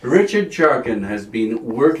Richard Charkin has been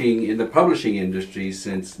working in the publishing industry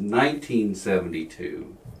since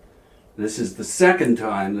 1972. This is the second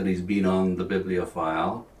time that he's been on the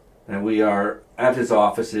Bibliophile, and we are at his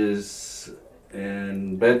offices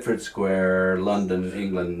in Bedford Square, London,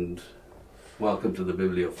 England. Welcome to the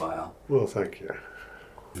Bibliophile. Well, thank you.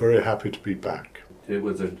 Very happy to be back. It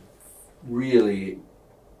was a really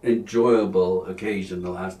enjoyable occasion the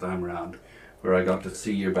last time around, where I got to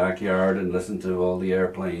see your backyard and listen to all the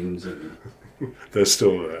airplanes. And they're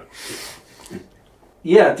still there.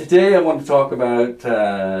 Yeah, today I want to talk about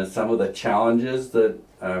some of the challenges that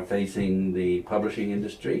are facing the publishing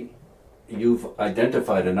industry. You've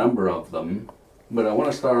identified a number of them, but I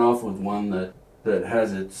want to start off with one that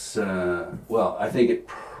has its, I think it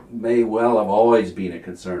may well have always been a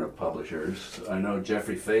concern of publishers. I know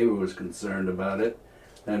Geoffrey Faber was concerned about it,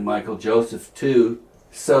 and Michael Joseph too.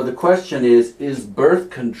 So the question is birth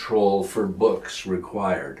control for books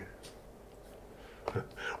required?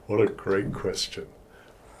 What a great question.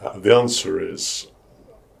 The answer is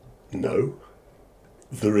no.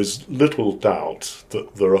 There is little doubt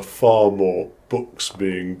that there are far more books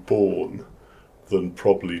being born than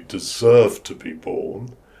probably deserve to be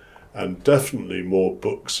born, and definitely more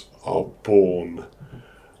books are born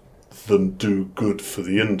than do good for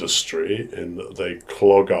the industry, in that they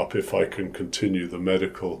clog up, if I can continue the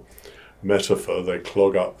medical metaphor, they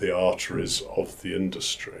clog up the arteries of the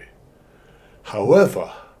industry.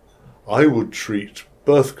 However, I would treat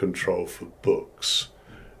birth control for books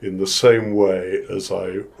in the same way as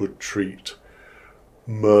I would treat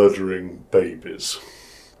murdering babies.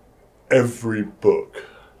 Every book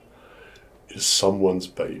is someone's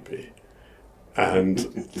baby, and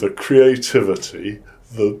the creativity,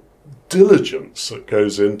 the diligence that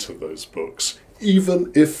goes into those books,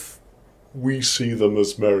 even if we see them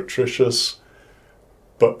as meretricious,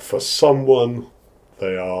 but for someone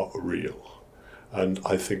they are real. And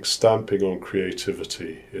I think stamping on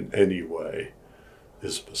creativity in any way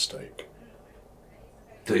is a mistake.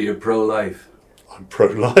 So you're pro-life? I'm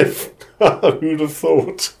pro-life. Who'd have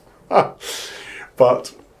thought?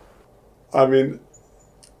 But, I mean,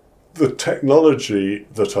 the technology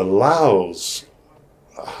that allows,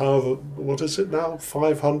 what is it now,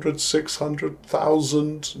 500,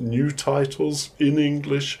 600,000 new titles in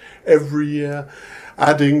English every year,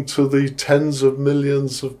 adding to the tens of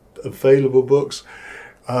millions of available books,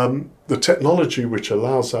 the technology which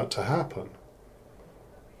allows that to happen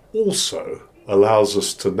also allows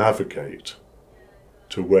us to navigate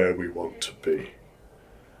to where we want to be.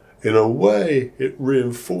 In a way, it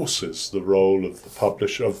reinforces the role of the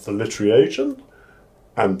publisher, of the literary agent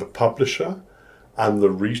and the publisher and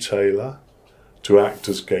the retailer to act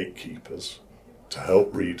as gatekeepers, to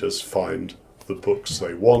help readers find the books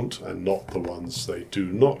they want and not the ones they do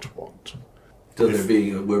not want. So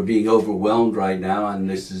we're being overwhelmed right now, and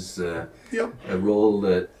this is a role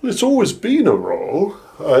that... It's always been a role.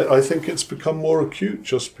 I think it's become more acute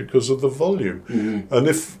just because of the volume. Mm-hmm.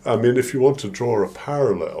 And if you want to draw a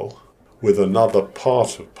parallel with another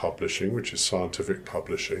part of publishing, which is scientific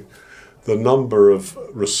publishing, the number of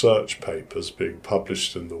research papers being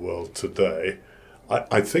published in the world today,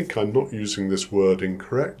 I think I'm not using this word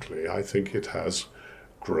incorrectly. I think it has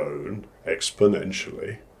grown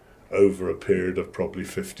exponentially over a period of probably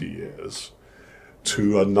 50 years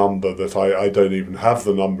to a number that I don't even have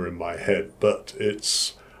the number in my head, but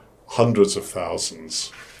it's hundreds of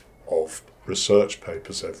thousands of research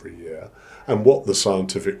papers every year. And what the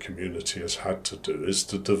scientific community has had to do is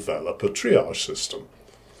to develop a triage system.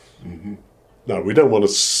 Mm-hmm. Now, we don't want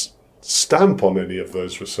to stamp on any of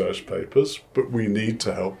those research papers, but we need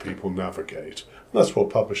to help people navigate. And that's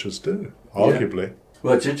what publishers do, arguably. Yeah.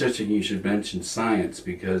 Well, it's interesting you should mention science,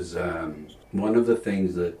 because one of the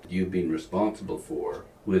things that you've been responsible for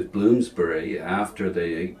with Bloomsbury after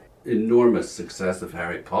the enormous success of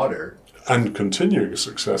Harry Potter. And continuing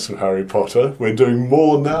success of Harry Potter. We're doing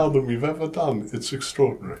more now than we've ever done. It's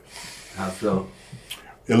extraordinary. How so?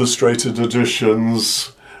 Illustrated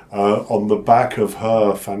editions, on the back of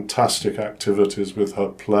her fantastic activities with her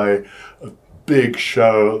play, a big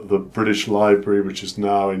show at the British Library, which is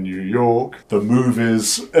now in New York, the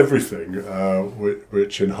movies, everything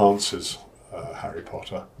which enhances Harry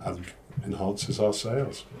Potter and enhances our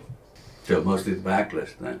sales. So mostly the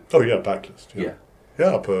backlist then? Oh yeah, backlist. Yeah.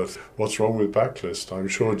 Yeah, but what's wrong with backlist? I'm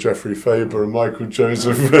sure Geoffrey Faber and Michael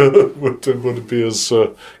Joseph would be as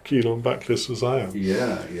keen on backlist as I am.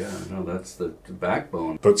 Yeah, no, that's the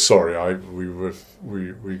backbone. But sorry,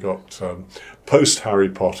 we got post Harry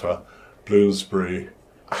Potter. Bloomsbury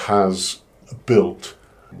has built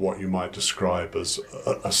what you might describe as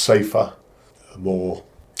a safer, a more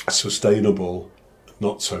sustainable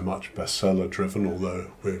not so much bestseller driven,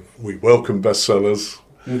 although we welcome bestsellers.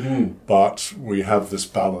 Mm-hmm. But we have this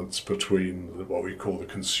balance between what we call the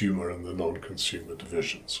consumer and the non-consumer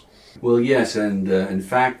divisions. Well, yes, and in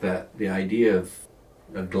fact, that the idea of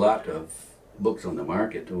a glut of books on the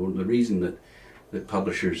market, or the reason that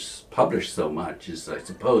publishers publish so much is, I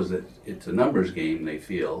suppose, that it's a numbers game, they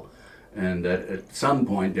feel, and that at some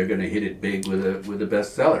point they're going to hit it big with a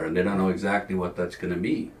bestseller, and they don't know exactly what that's going to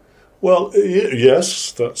be. Well,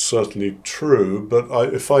 yes, that's certainly true, but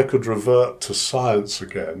if I could revert to science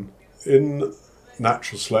again, in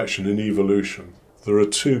natural selection, in evolution, there are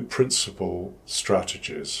two principal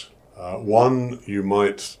strategies. One you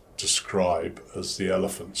might describe as the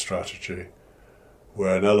elephant strategy,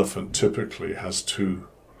 where an elephant typically has two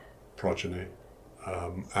progeny,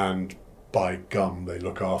 and by gum they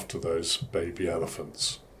look after those baby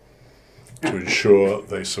elephants to ensure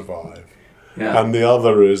they survive. Yeah. And the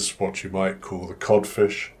other is what you might call the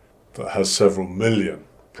codfish, that has several million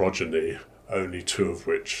progeny, only two of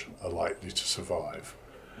which are likely to survive.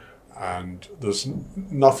 And there's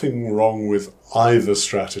nothing wrong with either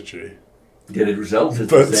strategy. Yet it results in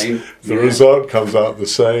the same. The result comes out the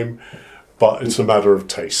same, but it's a matter of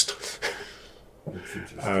taste.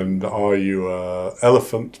 And are you an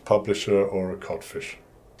elephant publisher or a codfish?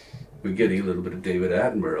 We're getting a little bit of David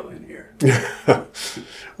Attenborough in here.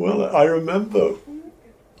 Well, I remember,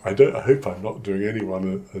 I hope I'm not doing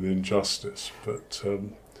anyone an injustice, but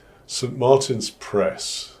St. Martin's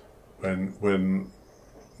Press, when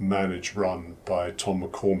managed, run by Tom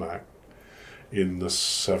McCormack in the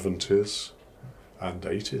 70s and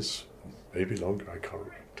 80s, maybe longer,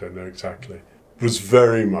 don't know exactly, was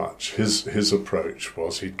very much, his approach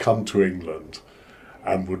was he'd come to England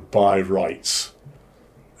and would buy rights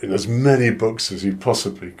in as many books as he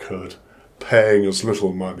possibly could, paying as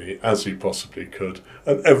little money as he possibly could,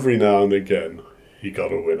 and every now and again he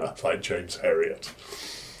got a winner, like James Herriot,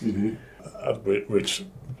 which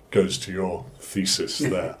goes to your thesis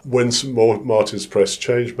there. When St. Martin's Press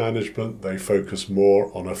changed management, they focused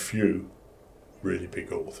more on a few really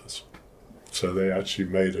big authors. So they actually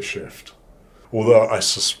made a shift. Although I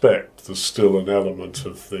suspect there's still an element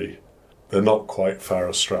of they're not quite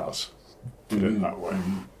Farrar Straus, put it that way.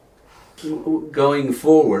 Going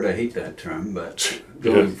forward, I hate that term, but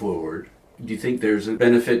going forward, do you think there's a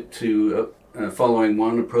benefit to following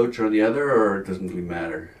one approach or the other, or it doesn't really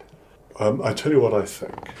matter? I tell you what I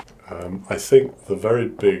think. I think the very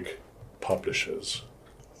big publishers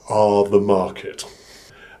are the market.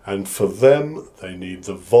 And for them, they need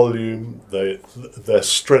the volume. Their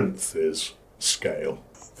strength is scale.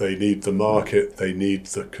 They need the market, they need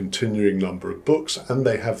the continuing number of books, and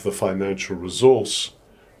they have the financial resource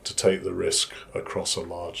to take the risk across a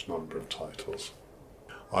large number of titles.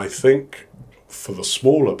 I think for the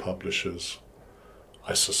smaller publishers,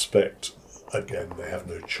 I suspect, again, they have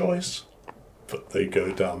no choice, but they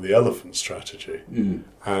go down the elephant strategy.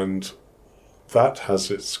 And that has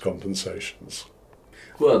its compensations.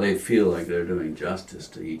 Well, they feel like they're doing justice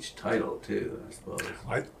to each title too, I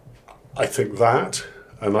suppose. I think that,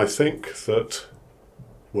 and I think that,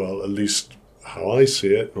 well, at least how I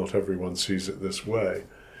see it, not everyone sees it this way,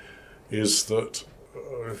 is that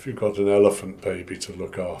if you've got an elephant baby to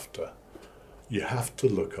look after, you have to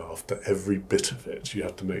look after every bit of it. You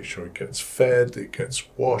have to make sure it gets fed, it gets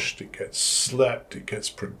washed, it gets slept, it gets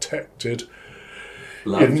protected.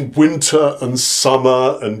 Loved. In winter and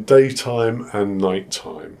summer and daytime and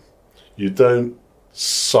nighttime. You don't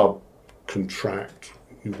subcontract.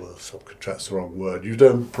 Well, subcontract's the wrong word. You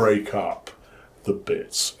don't break up the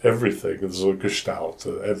bits. Everything, there's a gestalt,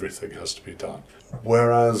 everything has to be done.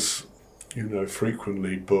 Whereas,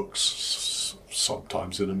 frequently books,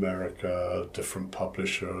 sometimes in America, a different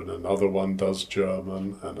publisher, and another one does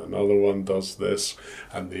German, and another one does this,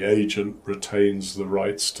 and the agent retains the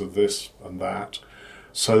rights to this and that,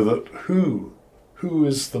 so that who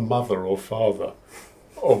is the mother or father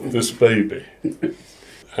of this baby?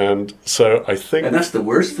 And so I think... And that's the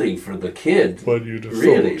worst thing for the kid. Well, you'd have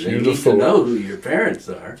really, thought. they need to know who your parents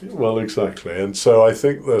are. Well, exactly. And so I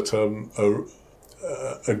think that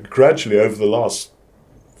gradually over the last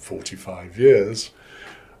 45 years,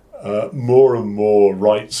 more and more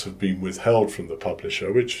rights have been withheld from the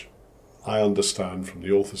publisher, which I understand from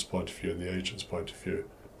the author's point of view and the agent's point of view.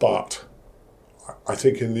 But I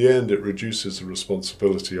think in the end it reduces the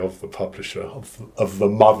responsibility of the publisher, of the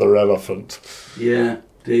mother elephant. Yeah.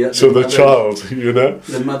 The child,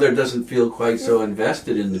 The mother doesn't feel quite so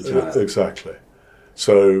invested in the child. Exactly.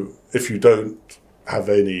 So if you don't have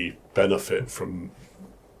any benefit from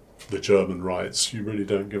the German rights, you really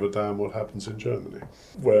don't give a damn what happens in Germany,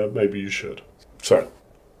 where maybe you should. So.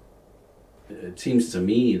 it seems to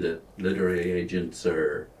me that literary agents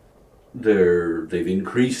they've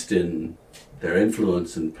increased in their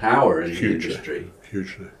influence and power in the industry.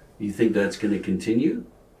 Hugely. You think that's going to continue?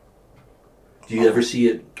 Do you ever see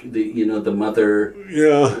it, the mother...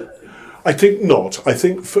 Yeah, I think not. I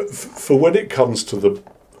think for when it comes to the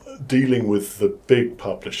dealing with the big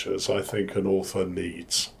publishers, I think an author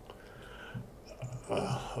needs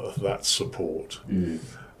that support. Mm.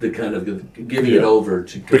 The kind of giving it over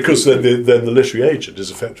to... Because then the literary agent is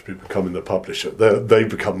effectively becoming the publisher. They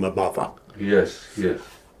become the mother. Yes, yes.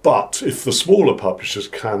 But if the smaller publishers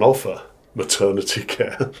can offer maternity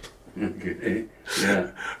care... Okay.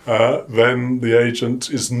 Yeah. Then the agent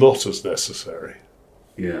is not as necessary.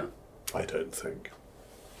 Yeah. I don't think.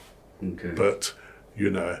 Okay. But,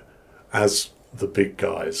 as the big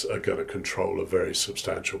guys are going to control a very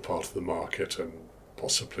substantial part of the market and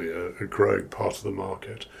possibly a growing part of the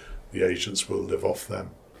market, the agents will live off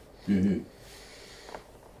them. Mm-hmm.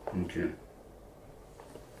 Okay.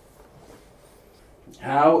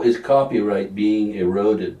 How is copyright being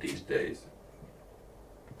eroded these days?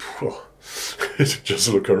 Just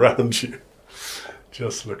look around you.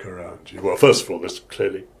 Just look around you. Well, first of all, there's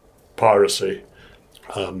clearly piracy.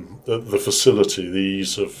 The facility, the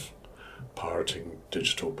ease of pirating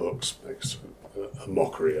digital books makes a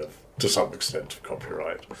mockery of, to some extent, of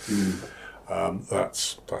copyright. Mm.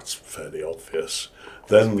 That's fairly obvious.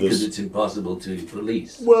 Then because it's impossible to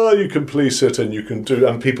police. Well, you can police it, and you can do,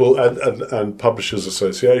 and people and publishers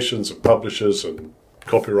associations and publishers and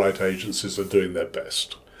copyright agencies are doing their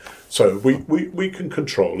best. So we can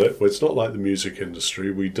control it. It's not like the music industry.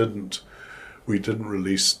 We didn't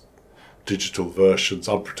release digital versions,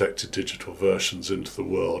 unprotected digital versions into the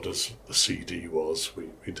world as the CD was. We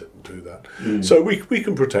didn't do that. Mm. So we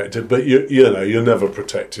can protect it, but you're never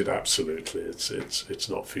protected absolutely. It's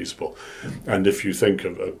not feasible. And if you think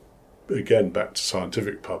of again back to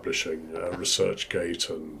scientific publishing, ResearchGate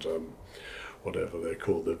and whatever they're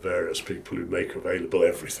called, the various people who make available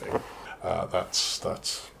everything, that's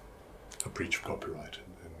a breach of copyright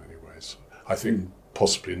in many ways. I think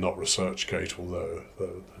possibly not ResearchGate, although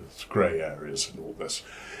there's grey areas in all this.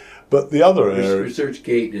 But the other area...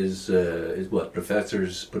 ResearchGate is what,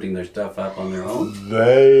 professors putting their stuff up on their own?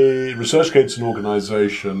 ResearchGate's an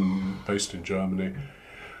organisation based in Germany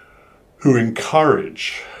who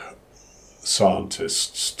encourage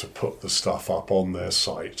scientists to put the stuff up on their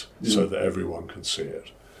site so that everyone can see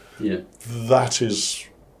it. Yeah. That is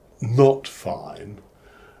not fine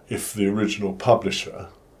if the original publisher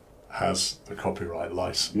has the copyright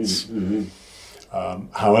license. Mm-hmm.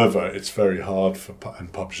 However, it's very hard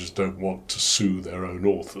and publishers don't want to sue their own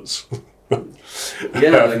authors.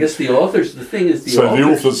 Yeah, I guess the authors, the thing is the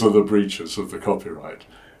authors are the breachers of the copyright.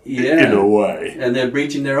 Yeah. In a way. And they're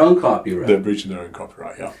breaching their own copyright. They're breaching their own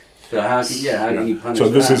copyright, yeah. So how can you punish that? So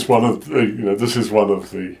this is one of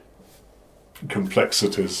the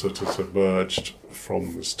complexities that has emerged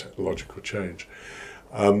from this technological change.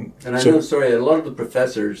 And I know, a lot of the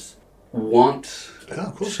professors want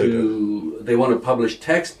they want to publish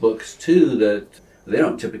textbooks too that they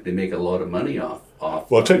don't typically make a lot of money off.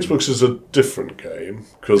 Well, textbooks is a different game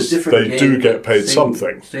because they do get paid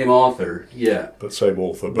something. Same author, yeah. But same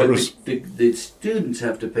author. But the students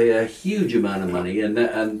have to pay a huge amount of money, and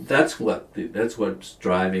that's what's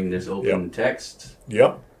driving this open text.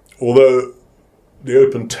 Yeah, although the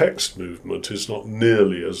open text movement is not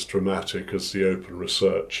nearly as dramatic as the open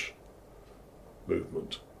research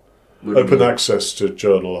movement. Open access to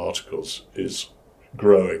journal articles is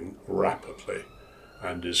growing rapidly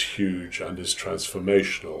and is huge and is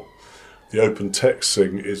transformational. The open text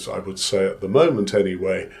thing is, I would say at the moment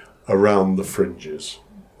anyway, around the fringes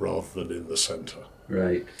rather than in the centre.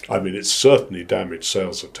 Right. I mean, it's certainly damaged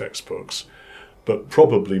sales of textbooks, but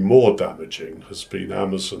probably more damaging has been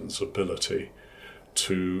Amazon's ability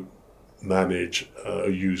to manage a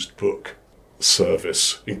used book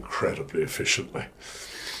service incredibly efficiently.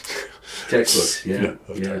 Textbooks,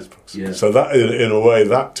 textbooks. Yeah. So that, in a way,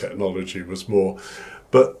 that technology was more.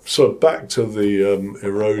 But so back to the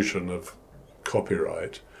erosion of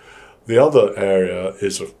copyright. The other area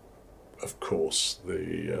is, of course,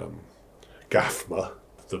 the GAFMA,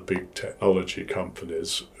 the big technology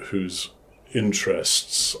companies whose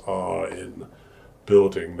interests are in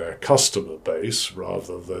building their customer base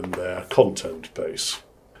rather than their content base.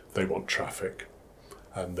 They want traffic,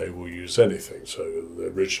 and they will use anything. So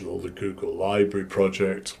the Google Library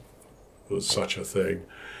project was such a thing,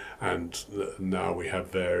 and now we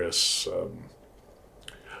have various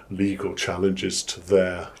legal challenges to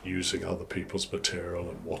their using other people's material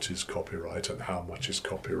and what is copyright and how much is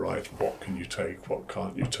copyright, what can you take, what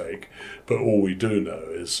can't you take. But all we do know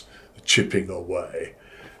is the chipping away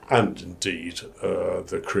and indeed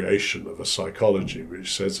the creation of a psychology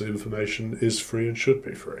which says information is free and should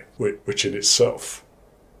be free, which in itself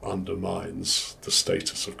undermines the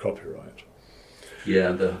status of copyright.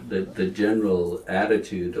 Yeah, the general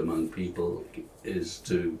attitude among people is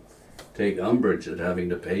to take umbrage at having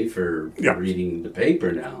to pay for reading the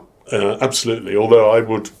paper now. Absolutely. Although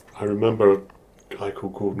I remember a guy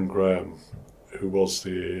called Gordon Graham, who was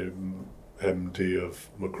the MD of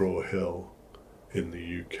McGraw-Hill in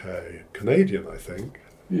the UK, Canadian, I think.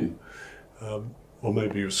 Or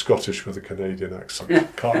maybe he was Scottish with a Canadian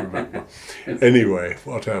accent. Can't remember. Anyway,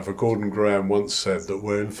 whatever. Gordon Graham once said that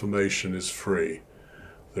where information is free,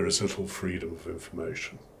 there is little freedom of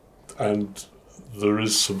information. And there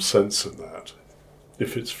is some sense in that.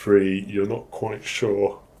 If it's free, you're not quite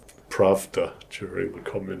sure. Pravda during the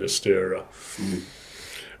communist era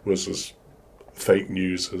was as fake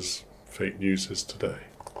news is today.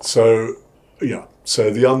 So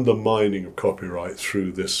the undermining of copyright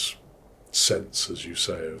through this sense, as you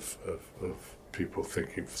say, of people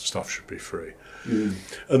thinking stuff should be free.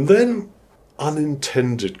 And then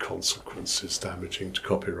unintended consequences damaging to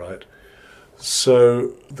copyright.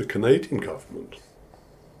 So the Canadian government,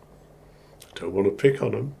 I don't want to pick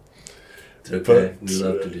on them. It's okay, we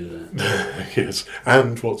love to do that. Yes,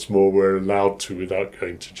 and what's more, we're allowed to without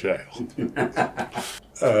going to jail.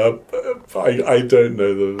 I don't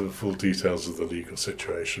know the full details of the legal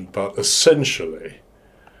situation, but essentially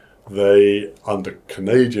they, under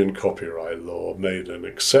Canadian copyright law, made an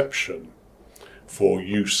exception for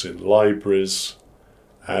use in libraries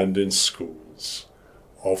and in schools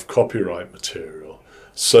of copyright material,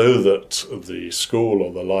 so that the school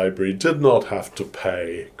or the library did not have to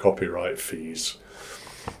pay copyright fees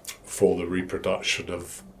for the reproduction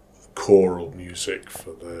of choral music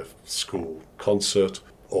for their school concert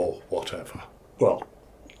or whatever. Well,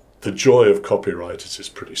 the joy of copyright is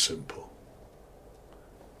pretty simple.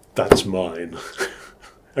 That's mine.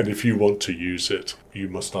 And if you want to use it, you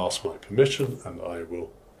must ask my permission, and I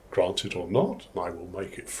will grant it or not. And I will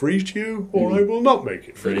make it free to you, or I will not make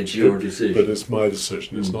it free to you. But it's your decision. But it's my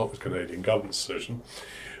decision. It's not the Canadian government's decision.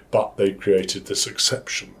 But they created this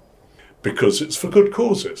exception because it's for good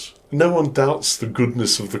causes. No one doubts the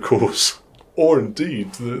goodness of the cause, or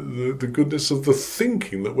indeed the goodness of the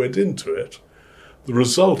thinking that went into it. The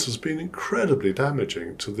result has been incredibly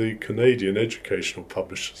damaging to the Canadian educational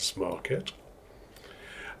publishers market,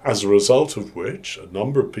 as a result of which a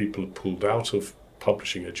number of people have pulled out of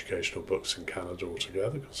publishing educational books in Canada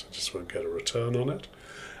altogether because they just won't get a return on it.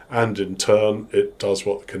 And in turn, it does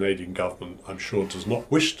what the Canadian government, I'm sure, does not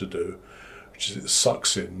wish to do, which is it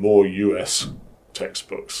sucks in more US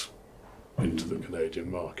textbooks into the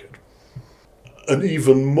Canadian market. An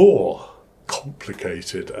even more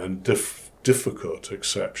complicated and difficult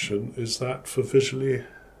exception is that for visually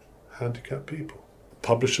handicapped people.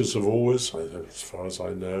 Publishers have always, as far as I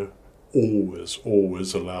know,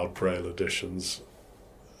 always allowed Braille editions,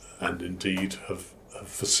 and indeed have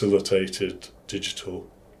facilitated digital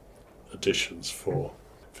editions for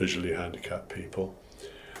visually handicapped people.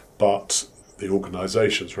 But the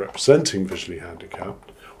organisations representing visually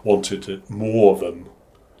handicapped wanted it more than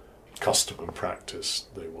custom and practice.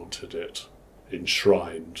 They wanted it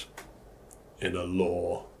enshrined in a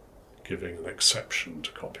law giving an exception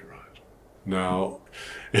to copyright. Now,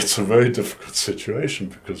 it's a very difficult situation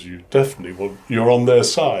because you definitely you're on their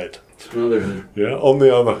side. On the other hand. Yeah. On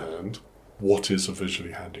the other hand, what is a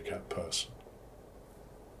visually handicapped person?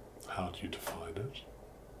 How do you define it?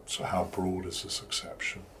 So how broad is this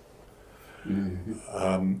exception?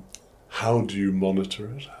 Mm-hmm. How do you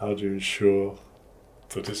monitor it? How do you ensure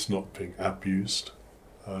that it's not being abused?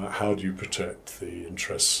 How do you protect the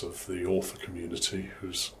interests of the author community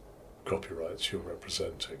whose copyrights you're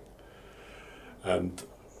representing? And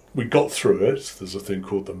we got through it. There's a thing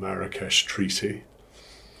called the Marrakesh Treaty,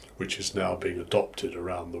 which is now being adopted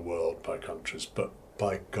around the world by countries. But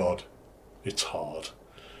by God, it's hard.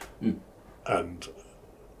 And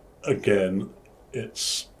again,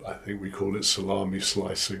 I think we call it salami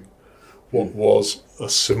slicing. What was a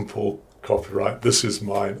simple copyright, this is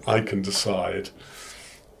mine, I can decide,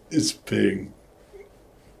 is being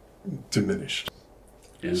diminished.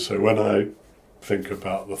 Yeah. So when I think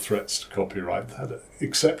about the threats to copyright, that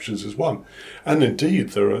exceptions is one. And indeed,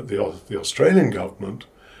 there are the Australian government,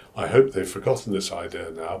 I hope they've forgotten this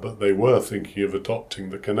idea now, but they were thinking of adopting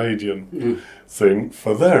the Canadian thing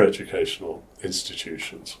for their educational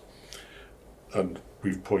institutions. And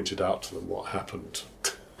we've pointed out to them what happened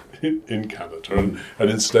in Canada. And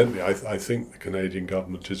incidentally, I think the Canadian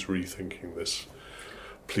government is rethinking this.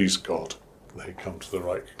 Please God, they come to the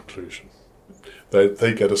right conclusion.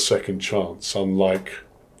 They get a second chance, unlike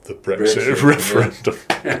the Brexit referendum.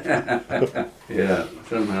 Yeah,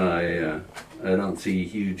 somehow I don't see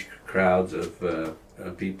huge crowds of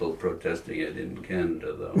people protesting it in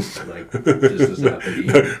Canada, though. Like this has happened.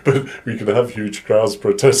 No, but we can have huge crowds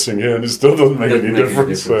protesting here, and it still doesn't make any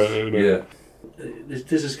difference. Yeah.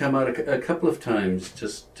 This has come out a couple of times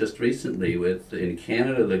just recently with, in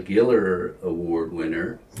Canada, the Giller Award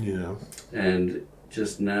winner. Yeah. And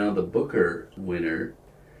just now the Booker winner.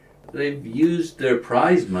 They've used their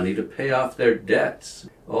prize money to pay off their debts.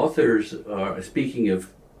 Authors are, speaking of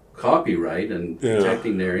copyright and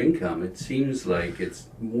protecting their income, it seems like it's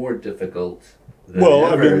more difficult than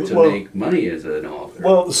ever to make money as an author.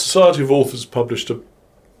 Well, the Society of Authors published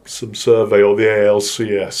some survey, or the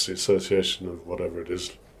ALCS, the Association of whatever it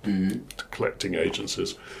is, collecting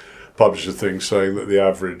agencies, published a thing saying that the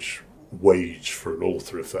average wage for an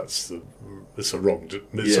author, if it's a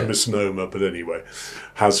misnomer, but anyway,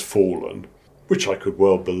 has fallen, which I could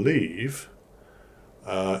well believe,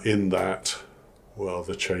 in that, well,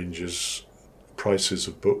 the prices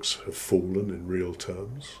of books have fallen in real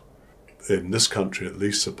terms. In this country, at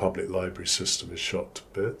least, the public library system is shot to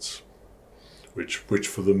bits, which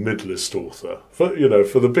for the mid-list author, for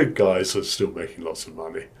the big guys are still making lots of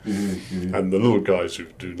money, and the little guys who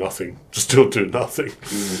do nothing still do nothing.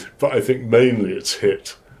 But I think mainly it's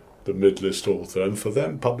hit the mid-list author, and for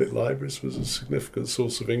them, public libraries was a significant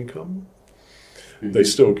source of income. They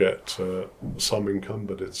still get some income,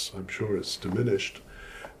 but I'm sure it's diminished.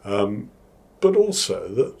 But also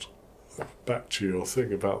that, back to your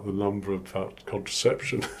thing about about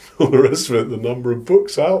contraception and all the rest of it, the number of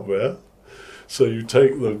books out there. So you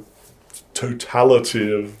take the totality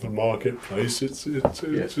of the marketplace, it's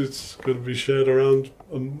going to be shared around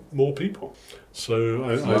more people. So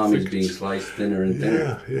I think it's being sliced thinner and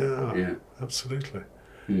thinner. Yeah, absolutely.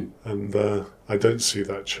 And I don't see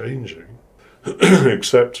that changing.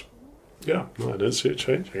 Except, I don't see it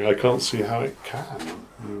changing. I can't see how it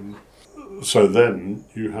can. So then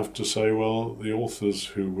you have to say, well, the authors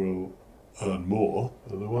who will earn more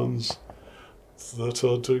are the ones that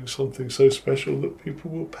are doing something so special that people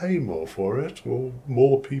will pay more for it, or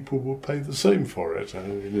more people will pay the same for it. I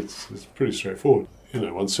mean, it's pretty straightforward.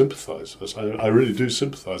 One sympathises. I really do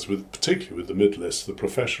sympathise with, particularly with the mid-list, the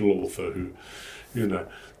professional author who,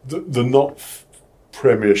 the not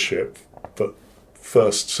Premiership, but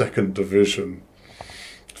first, second division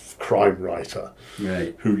crime writer,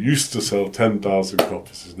 who used to sell 10,000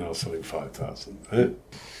 copies is now selling 5,000.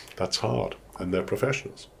 That's hard, and they're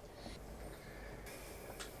professionals.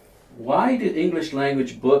 Why did English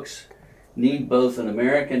language books need both an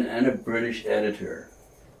American and a British editor,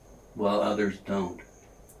 while others don't?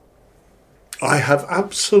 I have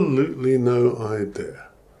absolutely no idea.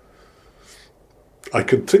 I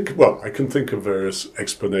can think of various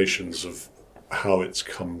explanations of how it's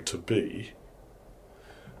come to be.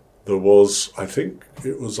 There was, I think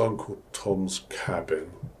it was Uncle Tom's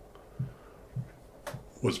Cabin,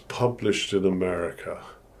 was published in America,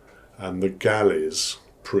 and the Galleys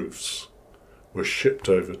proofs were shipped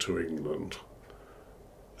over to England,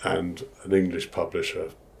 and an English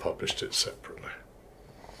publisher published it separately.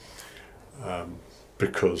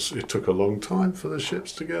 Because it took a long time for the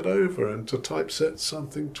ships to get over, and to typeset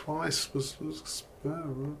something twice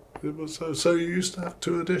so you used to have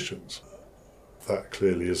 2 editions. That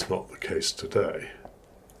clearly is not the case today.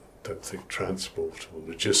 I don't think transport or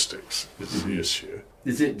logistics is the issue.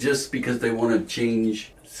 Is it just because they want to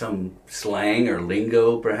change some slang or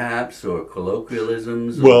lingo, perhaps, or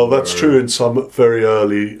colloquialisms? Well, that's true in some very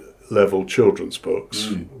early level children's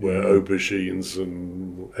books, where aubergines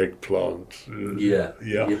and eggplant.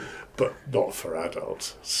 But not for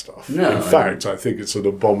adult stuff. No, in fact, I think it's an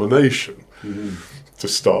abomination to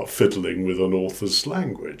start fiddling with an author's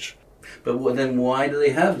language. But then why do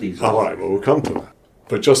they have these? All right, well, we'll come to that.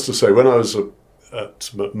 But just to say, when I was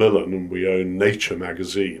at Macmillan and we owned Nature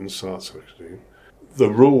magazine, Science magazine, the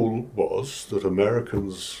rule was that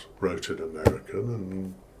Americans wrote in American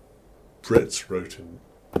and Brits wrote in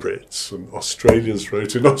Brits and Australians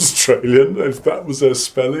wrote in Australian. If that was their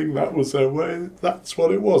spelling, that was their way, that's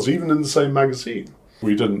what it was, even in the same magazine.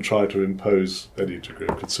 We didn't try to impose any degree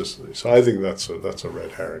of consistency. So I think that's a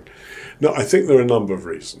red herring. No, I think there are a number of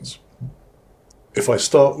reasons. If I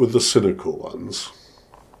start with the cynical ones,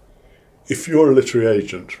 if you're a literary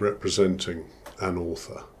agent representing an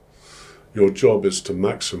author, your job is to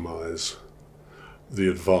maximise the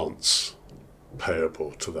advance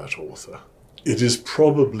payable to that author. it is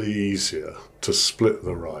probably easier to split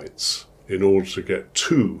the rights in order to get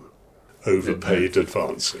two overpaid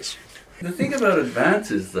advances. The thing about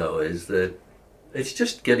advances, though, is that it's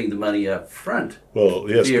just getting the money up front. Well,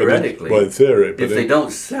 yes, theoretically. But in theory, but if they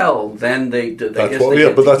don't sell, then they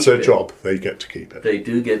that's their job. They get to keep it. They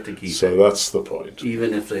do get to keep it. So that's the point.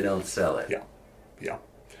 Even if they don't sell it. Yeah.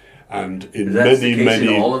 And in is that the case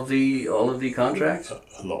many in all of the contracts?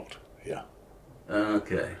 A lot. Yeah.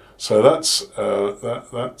 Okay. So that's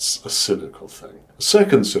a cynical thing. The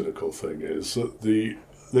second cynical thing is that the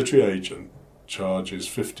literary agent charges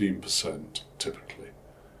 15% typically,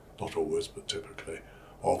 not always, but typically,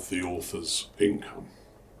 of the author's income.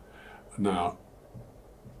 Now,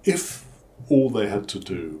 if all they had to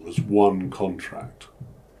do was one contract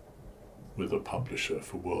with a publisher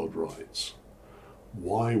for world rights,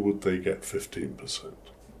 why would they get 15%?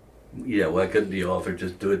 Yeah, why couldn't the author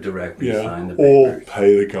just do it directly, sign the or papers?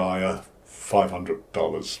 pay the guy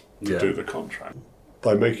 $500 to do the contract?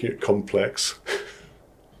 By making it complex.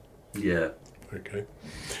 Yeah. Okay.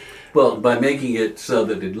 Well, by making it so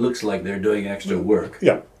that it looks like they're doing extra work.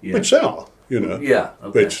 Yeah. Which they are, Yeah,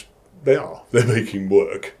 okay. Which they are. They're making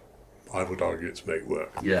work. I would argue it's make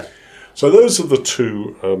work. Yeah. So those are the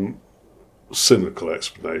two cynical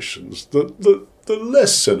explanations. The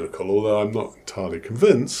less cynical, although I'm not entirely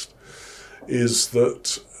convinced, is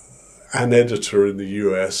that an editor in the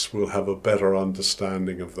US will have a better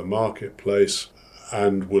understanding of the marketplace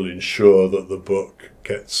and will ensure that the book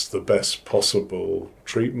gets the best possible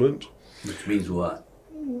treatment. Which means what?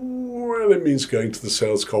 Well, it means going to the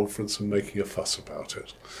sales conference and making a fuss about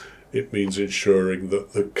it. It means ensuring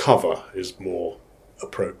that the cover is more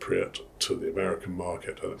appropriate to the American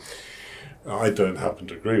market. I don't happen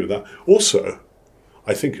to agree with that. Also,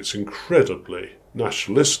 I think it's incredibly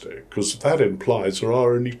nationalistic, because that implies there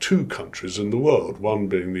are only two countries in the world, one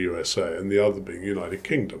being the USA and the other being the United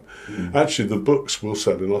Kingdom. Actually, the books will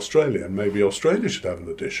sell in Australia, and maybe Australia should have an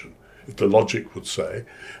edition, if the logic would say.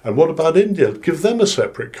 And what about India? Give them a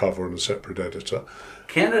separate cover and a separate editor.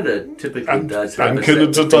 Canada typically does have and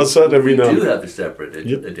Canada does that every now and then. We do have a separate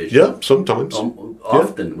edition. Yeah, sometimes.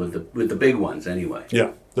 Often with the big ones, anyway.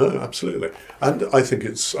 Yeah, no, absolutely. And I think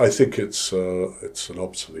it's an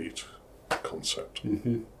obsolete concept.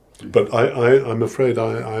 Mm-hmm. But I'm afraid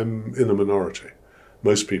I'm in a minority.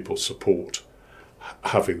 Most people support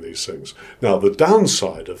having these things. Now, the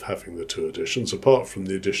downside of having the two editions, apart from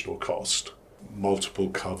the additional cost, multiple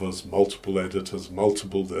covers, multiple editors,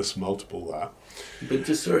 multiple this, multiple that. But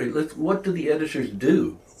just what do the editors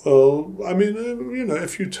do? Well, I mean,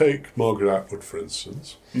 if you take Margaret Atwood, for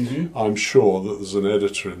instance, I'm sure that there's an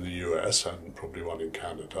editor in the US and probably one in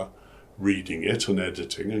Canada reading it and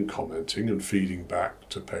editing and commenting and feeding back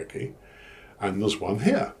to Peggy, and there's one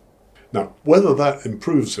here. Now, whether that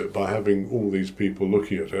improves it by having all these people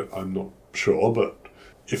looking at it, I'm not sure, but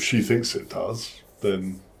if she thinks it does,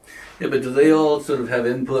 then... Yeah, but do they all sort of have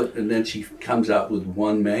input and then she comes out with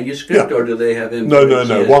one manuscript, or do they have input?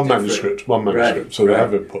 No, one manuscript, right, so they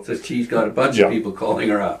have input. So she's got a bunch of people calling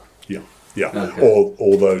her up. Yeah. Okay.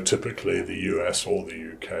 Although typically the US or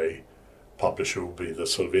the UK publisher will be the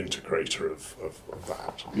sort of integrator of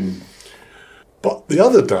that. But the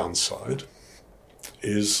other downside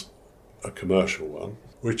is a commercial one,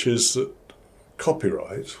 which is that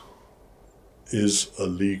copyright is a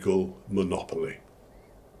legal monopoly.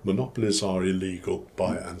 Monopolies are illegal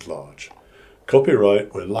by and large.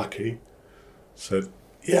 Copyright, we're lucky, said,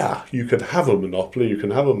 yeah, you can have a monopoly. You can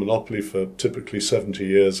have a monopoly for typically 70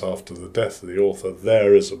 years after the death of the author.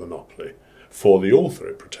 There is a monopoly. For the author,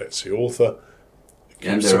 it protects the author,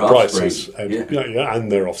 and their offspring.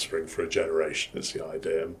 And their offspring for a generation is the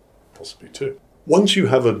idea, and possibly two. Once you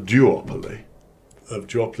have a duopoly,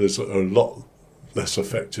 duopolies are a lot less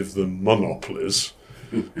effective than monopolies.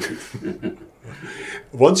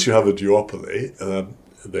 Once you have a duopoly,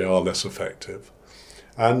 they are less effective.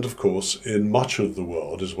 And of course, in much of the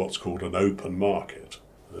world is what's called an open market.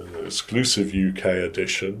 An exclusive UK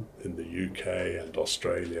edition in the UK and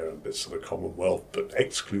Australia and bits of the Commonwealth, but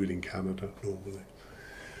excluding Canada normally.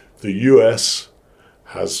 The US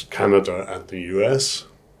has Canada and the US,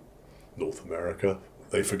 North America.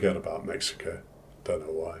 They forget about Mexico. Don't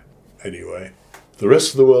know why. Anyway, the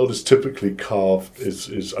rest of the world is typically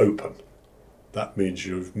is open. That means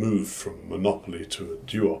you've moved from monopoly to a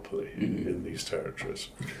duopoly in these territories.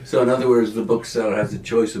 So in other words, the bookseller has the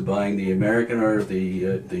choice of buying the American or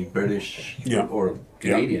the British or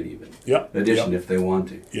Canadian even edition if they want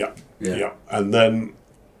to. Yeah. And then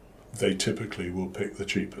they typically will pick the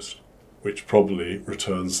cheapest, which probably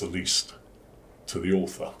returns the least to the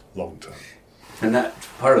author long term. And that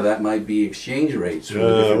part of that might be exchange rates from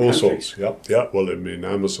the different all countries. sorts. Yeah. Well, I mean,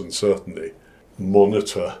 Amazon certainly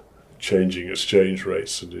monitor changing exchange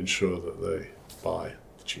rates and ensure that they buy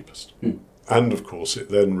the cheapest. And of course, it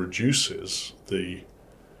then reduces the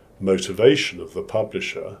motivation of the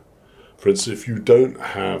publisher. For instance, if you don't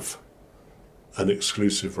have an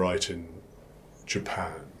exclusive right in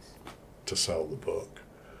Japan to sell the book,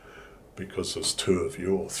 because there's 2 of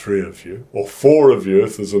you or 3 of you or 4 of you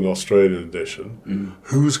if there's an Australian edition,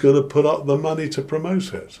 who's going to put up the money to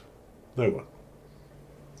promote it? No one.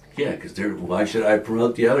 Yeah, because why should I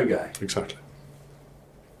promote the other guy? Exactly.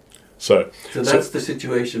 So that's the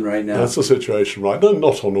situation right now. That's the situation right now.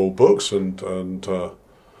 Not on all books, and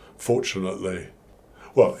fortunately,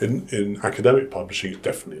 well, in academic publishing, it's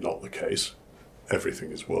definitely not the case.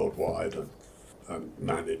 Everything is worldwide and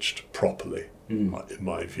managed properly, in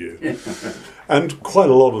my view. And quite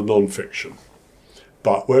a lot of non-fiction.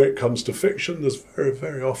 But where it comes to fiction, there's very,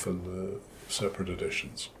 very often separate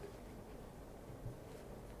editions.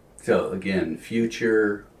 So again,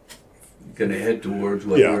 future going to head towards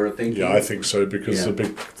what you're thinking? Yeah, I think so, because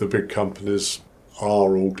the big companies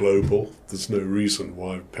are all global. There's no reason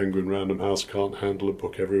why Penguin Random House can't handle a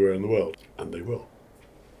book everywhere in the world, and they will.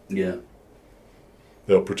 Yeah.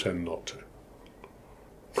 They'll pretend not to.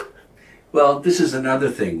 Well, this is another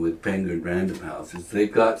thing with Penguin Random House, is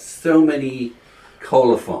they've got so many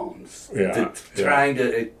colophones trying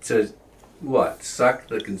to suck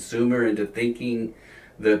the consumer into thinking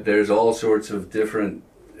that there's all sorts of different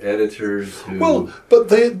editors who... Well,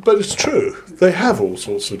 but it's true. They have all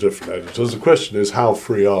sorts of different editors. The question is, how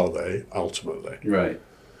free are they, ultimately? Right.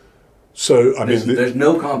 So, there's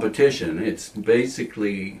no competition. It's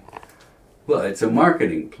basically... Well, it's a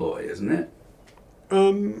marketing ploy, isn't it?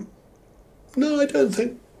 No, I don't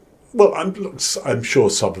think... Well, I'm sure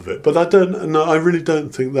some of it, but I really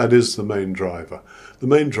don't think that is the main driver. The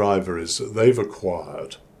main driver is that they've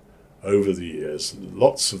acquired, over the years,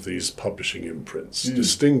 lots of these publishing imprints,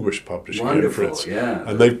 distinguished publishing imprints. Yeah.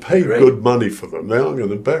 And they've paid good money for them. They aren't going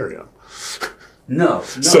to bury them. No,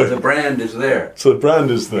 the brand is there. So the brand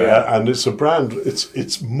is there, and it's a brand,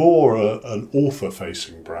 it's more an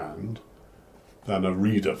author-facing brand than a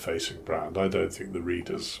reader-facing brand. I don't think the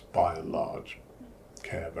readers, by and large,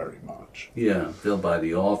 care very much. Yeah, they'll buy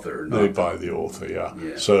the author. They buy the author, yeah.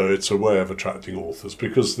 So it's a way of attracting authors,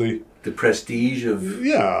 because the prestige of...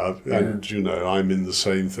 Yeah, and I'm in the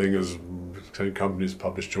same thing as same companies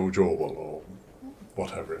publish George Orwell or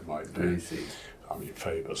whatever it might be. I see. I mean,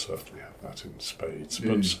 Faber certainly have that in spades,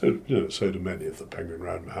 but so do many of the Penguin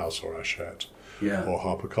Random House or Hachette or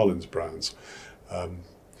HarperCollins brands.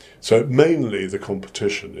 So mainly the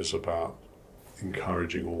competition is about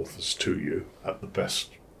encouraging authors to you at the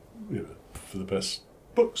best, for the best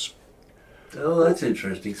books. Oh, that's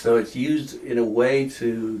interesting. So it's used in a way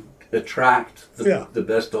to attract the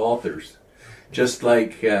best authors. Just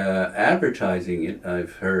like advertising,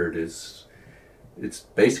 I've heard, it's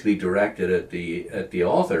basically directed at the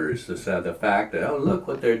authors. The fact that, oh, look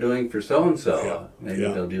what they're doing for so and so. Maybe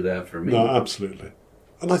they'll do that for me. No, absolutely.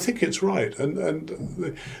 And I think it's right.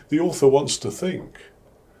 And the author wants to think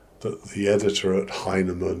that the editor at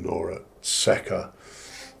Heinemann or at Secker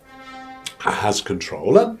has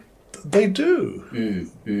control, and they do.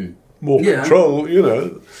 More control,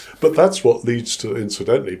 But that's what leads to,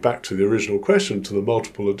 incidentally, back to the original question, to the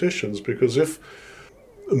multiple editions, because if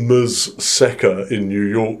Ms. Secker in New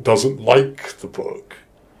York doesn't like the book,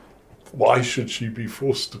 why should she be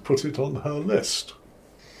forced to put it on her list?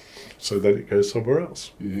 So then it goes somewhere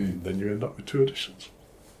else. Then you end up with 2 editions.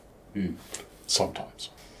 Sometimes.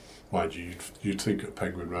 Mind you, you'd think at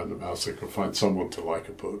Penguin Random House they could find someone to like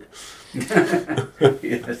a book.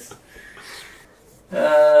 Yes.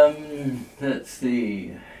 Let's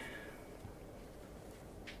see.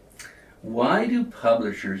 Why do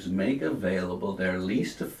publishers make available their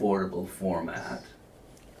least affordable format,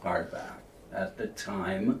 hardback, at the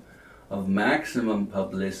time of maximum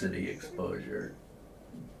publicity exposure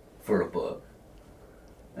for a book,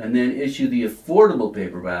 and then issue the affordable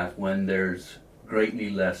paperback when there's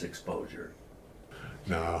greatly less exposure?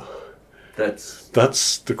 Now, that's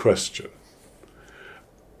the question.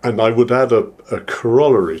 And I would add a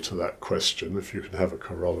corollary to that question, if you can have a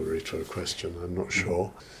corollary to a question, I'm not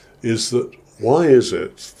sure, is that why is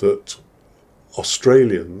it that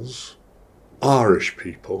Australians, Irish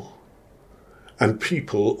people, and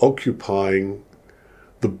people occupying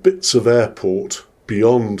the bits of airport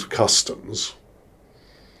beyond customs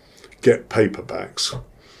get paperbacks,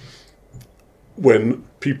 when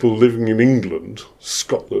people living in England,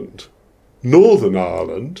 Scotland, Northern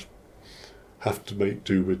Ireland have to make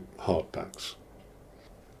do with hardbacks?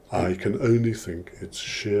 I can only think it's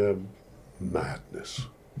sheer madness.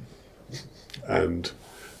 And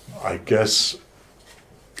I suppose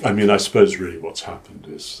really what's happened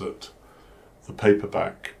is that the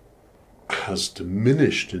paperback has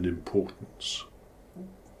diminished in importance,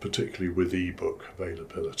 particularly with e-book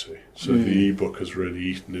availability. So the e-book has really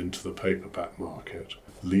eaten into the paperback market,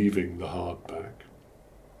 leaving the hardback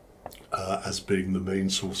as being the main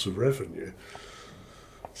source of revenue.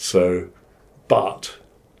 So, but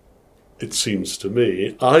it seems to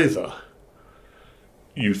me either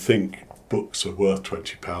you think books are worth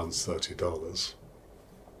 £20, $30,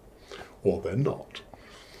 or they're not.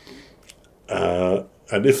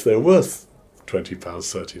 And if they're worth £20,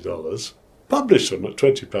 $30, publish them at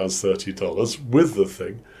 £20, $30 with the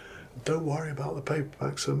thing. Don't worry about the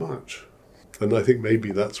paperback so much. And I think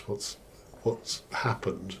maybe that's what's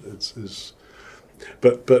happened.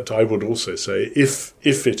 But I would also say if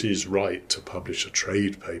it is right to publish a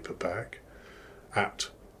trade paperback at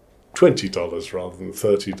 $20 rather than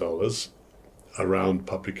 $30 around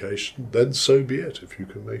publication, then so be it if you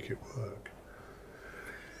can make it work.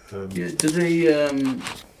 Do they?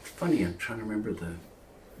 Funny, I'm trying to remember It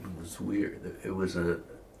was weird. It was I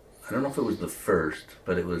don't know if it was the first,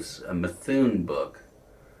 but it was a Methuen book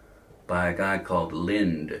by a guy called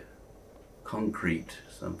Lind, Concrete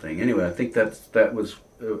something. Anyway, I think that was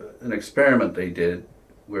an experiment they did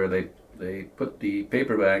where they put the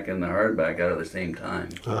paperback and the hardback out at the same time.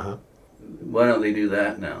 Uh-huh. Why don't they do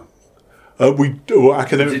that now?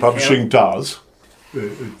 Academic publishing does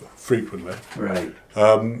frequently. Right.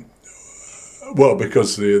 Well,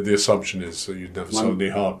 because the assumption is that you'd never sell any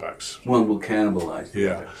hardbacks. One will cannibalize.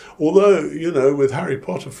 Yeah. Although, with Harry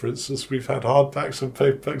Potter, for instance, we've had hardbacks and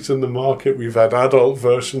paperbacks in the market. We've had adult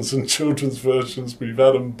versions and children's versions. We've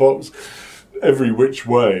had them boxed every which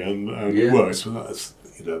way and works. And that's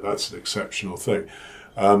an exceptional thing.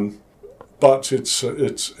 But it's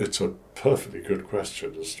a perfectly good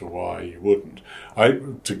question as to why you wouldn't.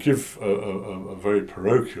 To give a very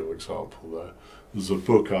parochial example, though, there's a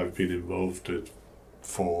book I've been involved in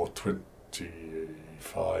for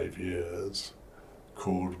 25 years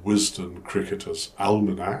called Wisden Cricketer's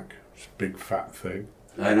Almanac. It's a big fat thing.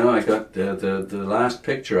 I know, I got the last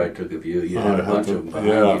picture I took of you. You had a bunch of them.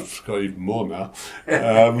 Yeah, I've got even more now.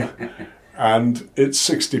 And it's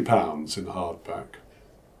 £60 in hardback.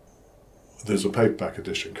 There's a paperback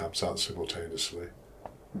edition, comes out simultaneously.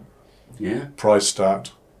 Yeah. Priced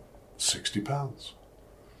at £60.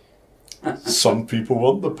 Some people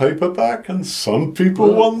want the paperback and some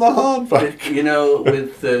people want the hardback.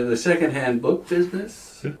 With the second-hand book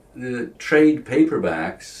business, the trade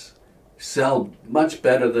paperbacks sell much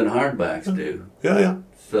better than hardbacks do. Yeah.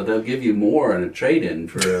 So they'll give you more in a trade-in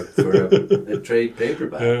for a trade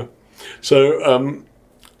paperback. Yeah. So,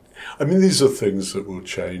 these are things that will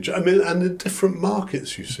change. And in different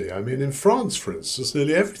markets, you see. In France, for instance,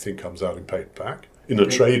 nearly everything comes out in paperback, in a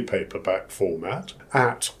trade paperback format,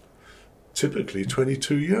 at typically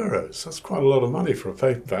 €22. That's quite a lot of money for a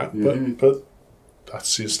paperback, but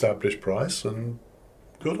that's the established price, and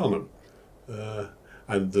good on them.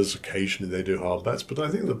 And there's occasionally they do hardbacks, but I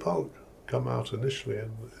think the bulk come out initially,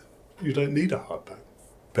 and you don't need a hardback,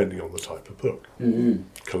 depending on the type of book. Mm-hmm.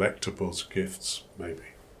 Collectibles, gifts, maybe.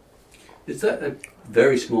 Is that a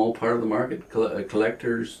very small part of the market?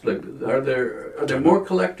 Collectors, are there more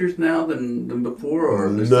collectors now than before, or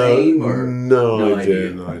the same? Or no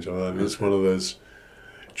idea, Nigel. It's one of those.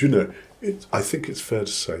 Do you know? I think it's fair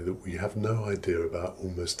to say that we have no idea about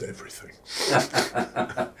almost everything.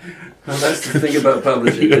 Well, that's the thing about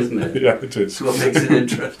publishing, isn't it? Yeah, it is. It's what makes it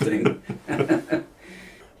interesting.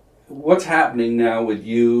 What's happening now with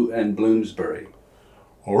you and Bloomsbury?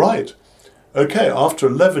 All right. Okay, after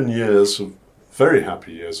 11 years of very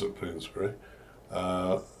happy years at Bloomsbury,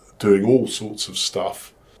 doing all sorts of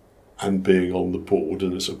stuff and being on the board,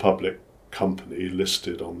 and it's a public company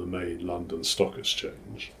listed on the main London Stock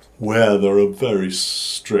Exchange, where there are very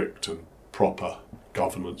strict and proper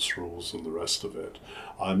governance rules and the rest of it.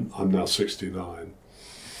 I'm now 69.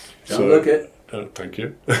 Don't look it. Thank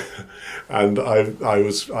you. And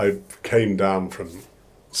I came down from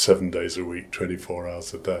 7 days a week, 24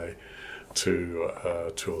 hours a day, to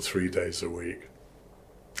 2 or 3 days a week,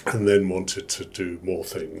 and then wanted to do more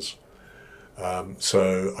things.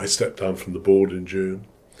 So I stepped down from the board in June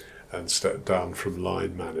and stepped down from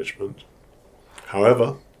line management.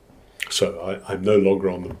 However, I'm no longer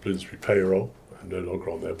on the Bloomsbury payroll. I'm no longer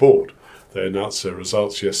on their board. They announced their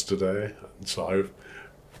results yesterday, and so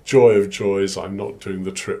joy of joys, I'm not doing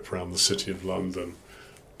the trip around the City of London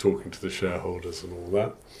talking to the shareholders and all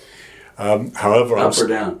that. However, up or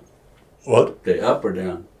down? What? They up or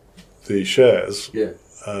down? The shares? Yeah.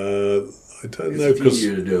 I don't know, It's because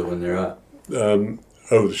easier to do it when they're up.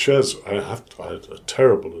 the shares. I had a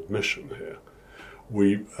terrible admission here.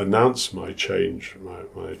 We announced my change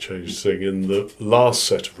thing in the last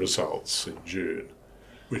set of results in June,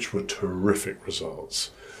 which were terrific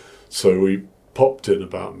results. So we popped in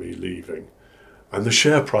about me leaving, and the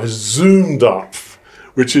share price zoomed up,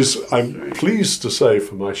 which is, I'm pleased to say,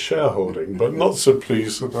 for my shareholding, but not so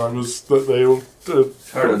pleased that they all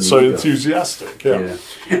so enthusiastic. Yeah.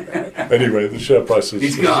 Anyway, the share price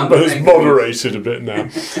has moderated a bit now.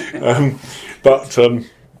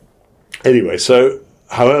 Anyway, so,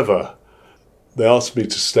 however, they asked me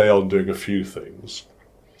to stay on doing a few things.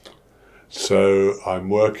 So I'm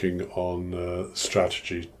working on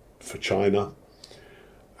strategy for China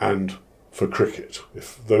and for cricket.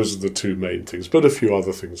 Those are the two main things, but a few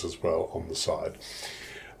other things as well on the side.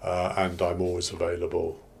 And I'm always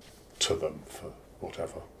available to them for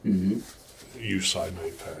whatever use I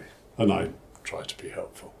may pay. And I try to be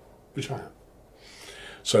helpful, which I am.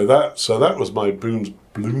 So that was my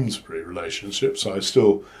Bloomsbury relationship.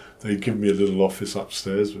 So they give me a little office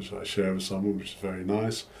upstairs, which I share with someone, which is very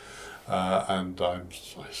nice. And I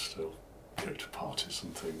still go to parties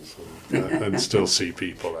and things, and still see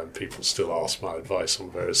people, and people still ask my advice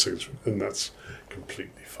on various things, and that's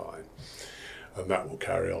completely fine. And that will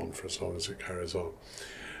carry on for as long as it carries on.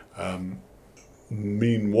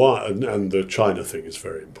 Meanwhile, and the China thing is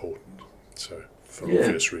very important. So. For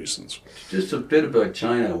obvious reasons. Just a bit about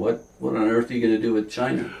China. What on earth are you going to do with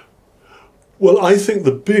China? Well, I think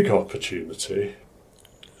the big opportunity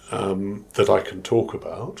that I can talk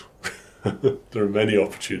about, there are many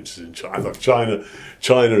opportunities in China.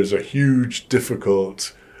 China is a huge,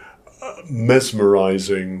 difficult,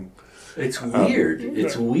 mesmerizing. It's weird.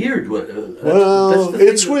 It's weird.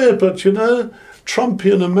 It's weird, but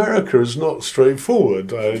Trumpian America is not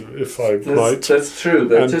straightforward. Might. That's true.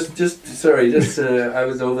 I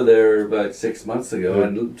was over there about 6 months ago,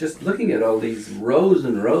 and just looking at all these rows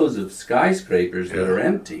and rows of skyscrapers that are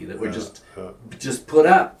empty, that were just put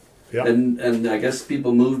up, and I guess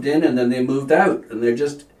people moved in and then they moved out, and they're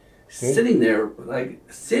just sitting there like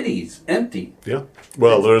cities empty. Yeah.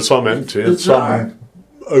 Well, there are some empty and some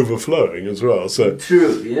overflowing as well. So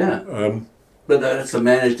true. Yeah. But that's a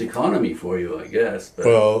managed economy for you, I guess. But.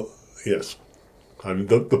 Well, yes. I mean,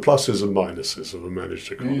 the pluses and minuses of a managed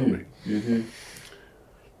economy. Mm-hmm.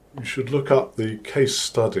 You should look up the case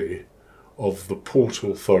study of the port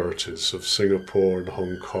authorities of Singapore and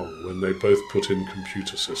Hong Kong when they both put in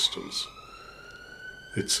computer systems.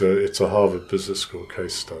 It's a Harvard Business School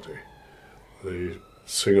case study. The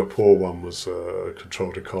Singapore one was a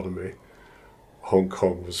controlled economy. Hong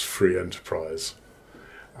Kong was free enterprise.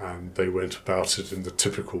 And they went about it in the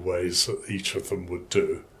typical ways that each of them would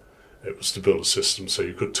do. It was to build a system so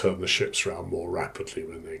you could turn the ships around more rapidly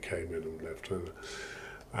when they came in and left.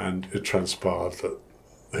 And it transpired that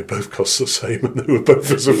they both cost the same and they were both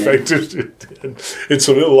as effective. It's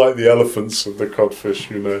a little like the elephants and the codfish,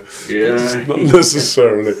 Yeah. It's not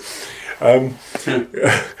necessarily.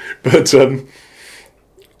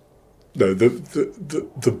 No,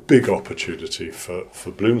 the big opportunity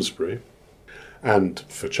for Bloomsbury and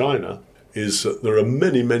for China is that there are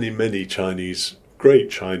many, many, many great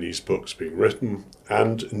Chinese books being written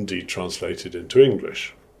and indeed translated into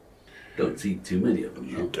English. Don't see too many of them,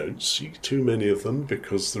 You don't see too many of them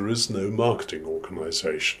because there is no marketing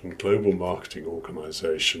organisation, global marketing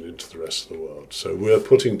organisation into the rest of the world. So we're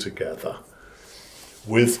putting together,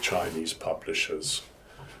 with Chinese publishers,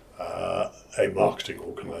 a marketing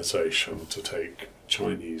organisation to take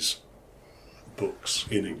Chinese books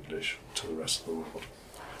in English to the rest of the world.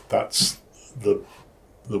 That's the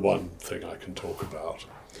one thing I can talk about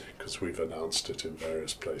because we've announced it in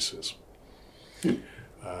various places.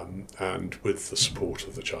 And with the support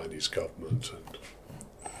of the Chinese government and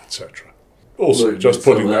etc. Also, what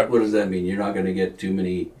does that mean? You're not going to get too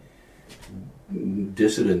many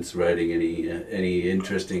dissidents writing any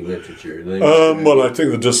interesting literature. Well, I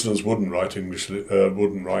think the dissidents wouldn't write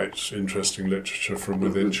interesting literature from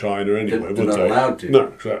within China anyway, they're not allowed to. No,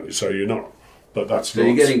 exactly. So you're not. But that's so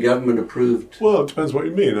you're getting government approved. Well, it depends what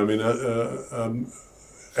you mean. I mean,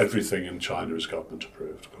 everything in China is government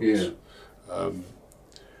approved, of course. Yeah.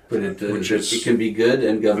 But it can be good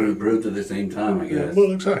and government approved at the same time, I guess.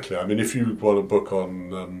 Well, exactly. I mean, if you want a book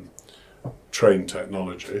on train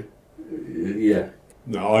technology. Yeah.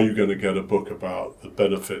 Now, are you going to get a book about the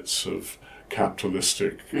benefits of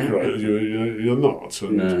capitalistic? Right? You're not.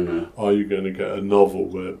 And no. Are you going to get a novel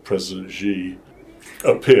where President Xi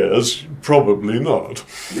appears? Probably not.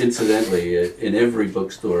 Incidentally, in every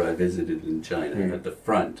bookstore I visited in China, at the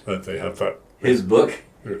front, they have that. His book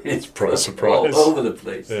It's surprise, surprise. All over the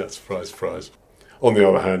place. Yeah, surprise, surprise. On the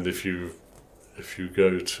other hand, if you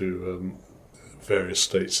go to various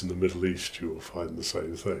states in the Middle East, you will find the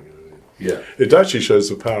same thing. Yeah. It actually shows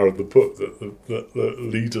the power of the book that the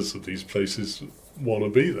leaders of these places want to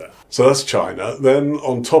be there. So that's China. Then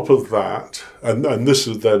on top of that, and this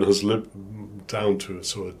has lived down to a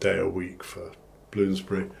sort of day a week for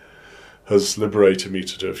Bloomsbury, has liberated me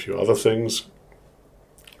to do a few other things,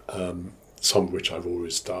 some of which I've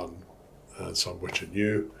always done, some of which are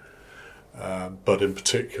new. But in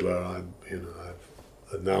particular,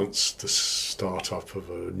 I've announced the startup of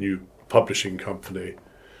a new publishing company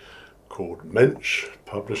called Mensch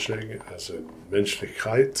Publishing, as in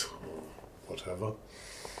Menschlichkeit, or whatever,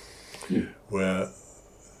 where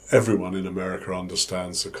everyone in America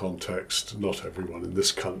understands the context. Not everyone in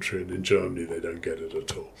this country, and in Germany they don't get it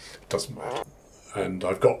at all. It doesn't matter. And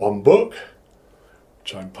I've got one book,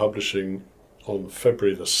 which I'm publishing on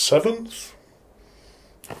February the 7th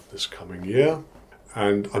this coming year,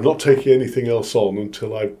 and I'm not taking anything else on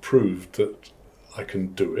until I've proved that I can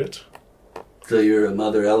do it. So you're a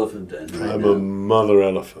mother elephant then, right? I'm a mother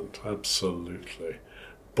elephant, absolutely.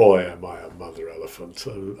 Boy, am I a mother elephant.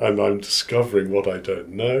 And I'm discovering what I don't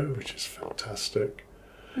know, which is fantastic.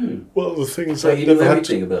 Well, the things so you never know had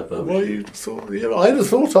everything about publishing. Well, you thought, I'd have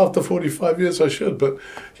thought after 45 years I should, but,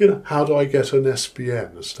 how do I get an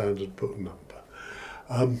SBN, a standard book number?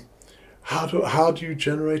 How do you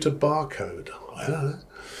generate a barcode? I don't know.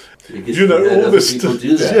 All this stuff.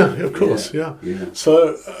 Do that. Yeah, of course, yeah.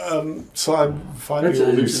 So I'm finding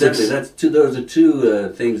all these things. Those are two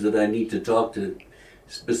things that I need to talk to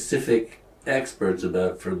specific experts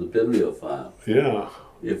about for the bibliophile. Yeah.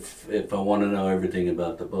 If I want to know everything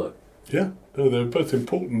about the book. Yeah, no, they're both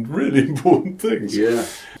important, really important things. Yeah.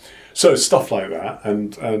 So stuff like that,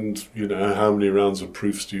 and how many rounds of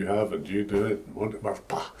proofs do you have, and do you do it?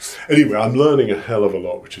 Anyway, I'm learning a hell of a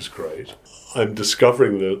lot, which is great. I'm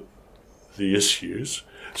discovering the issues.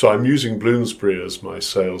 So I'm using Bloomsbury as my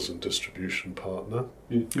sales and distribution partner,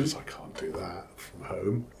 because I can't do that from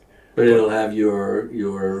home. But it'll have your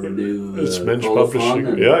new it's Mensch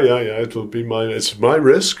Publishing. Yeah. It'll be it's my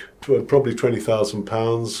risk, probably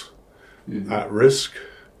 £20,000 at risk.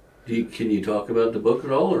 Can you talk about the book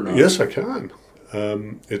at all or not? Yes, I can.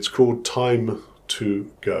 It's called Time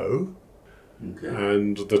to Go. Okay.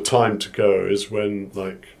 And the time to go is when,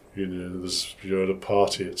 you're at a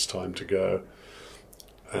party, it's time to go.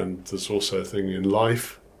 And there's also a thing in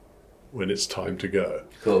life when it's time to go.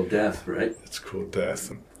 It's called death, right? It's called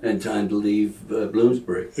death. And time to leave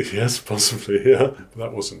Bloomsbury. Yes, possibly, yeah.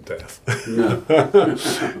 That wasn't death. No.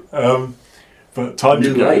 But time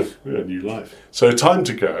to go. Life. Yeah, new life. So time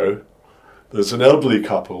to go. There's an elderly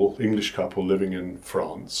couple, English couple, living in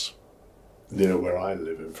France, near where I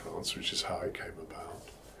live in France, which is how I came about.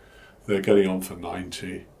 They're getting on for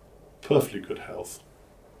 90, perfectly good health.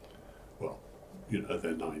 Well,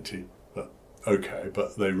 they're 90, but okay,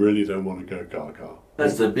 but they really don't want to go gaga.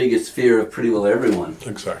 That's the biggest fear of pretty well everyone.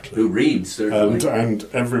 Exactly. Who reads, certainly. And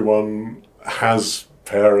everyone has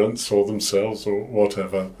parents or themselves or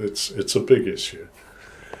whatever. It's a big issue.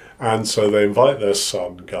 And so they invite their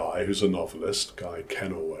son, Guy, who's a novelist, Guy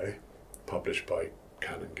Kennaway, published by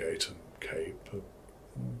Canongate and Cape,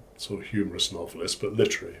 a sort of humorous novelist, but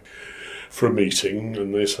literary, for a meeting.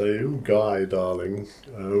 And they say, "Oh, Guy, darling,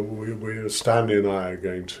 Stanley and I are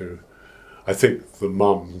going to," I think the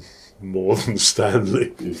mum more than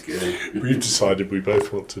Stanley, Okay. "We've decided we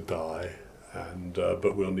both want to die, and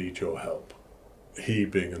but we'll need your help." He,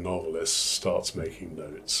 being a novelist, starts making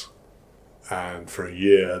notes. And for a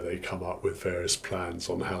year they come up with various plans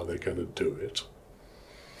on how they're going to do it.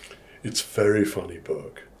 It's a very funny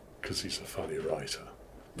book, because he's a funny writer.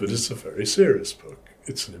 But it's a very serious book.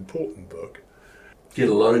 It's an important book. Get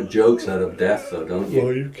a lot of jokes out of death, though, don't you?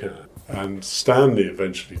 Well, you can. And Stanley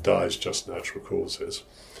eventually dies just natural causes.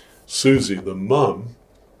 Susie, the mum,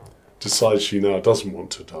 decides she now doesn't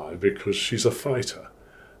want to die because she's a fighter.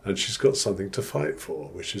 And she's got something to fight for,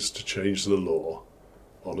 which is to change the law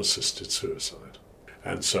on assisted suicide.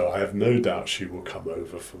 And so I have no doubt she will come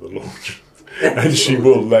over for the launch. And she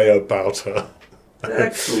will lay about her.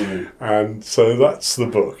 Excellent. And so that's the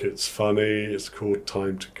book. It's funny. It's called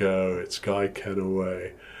Time to Go. It's Guy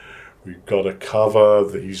Kennaway. We've got a cover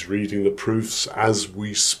that he's reading the proofs as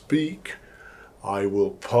we speak. I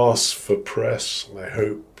will pass for press, I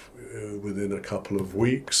hope, within a couple of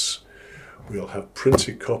weeks. We'll have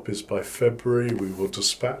printed copies by February. We will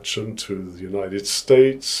dispatch them to the United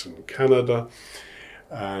States and Canada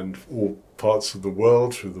and all parts of the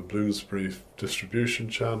world through the Bloomsbury distribution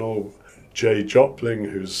channel. Jay Jopling,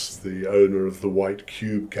 who's the owner of the White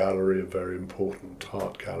Cube Gallery, a very important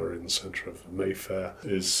art gallery in the centre of Mayfair,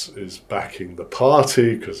 is backing the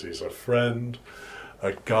party because he's a friend.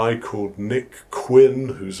 A guy called Nick Quinn,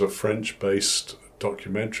 who's a French-based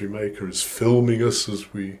documentary maker, is filming us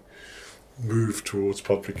as we move towards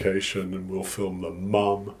publication, and we'll film The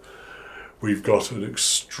Mum. We've got an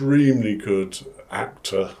extremely good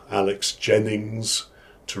actor, Alex Jennings,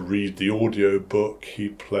 to read the audio book. He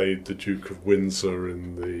played the Duke of Windsor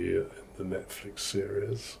in the Netflix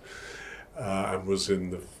series, and was in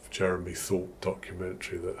the Jeremy Thorpe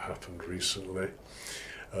documentary that happened recently.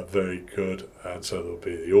 Very good. And so there'll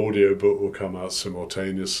be the audio book will come out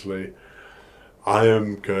simultaneously. I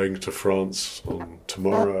am going to France on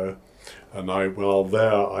tomorrow, and while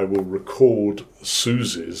there I will record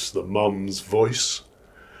Susie's, the mum's voice,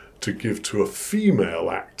 to give to a female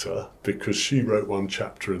actor because she wrote one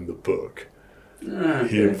chapter in the book. Okay.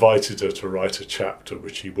 He invited her to write a chapter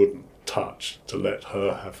which he wouldn't touch, to let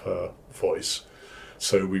her have her voice.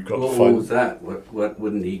 So we've got to find... What was that? What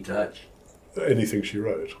wouldn't he touch? Anything she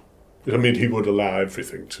wrote. I mean, he would allow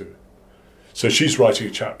everything to. So she's writing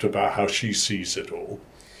a chapter about how she sees it all.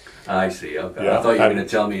 I see, okay. Yeah. I thought you were going to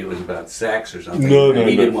tell me it was about sex or something. No,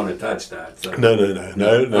 he didn't want to touch that. So. No.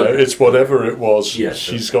 Okay. It's whatever it was. Yes,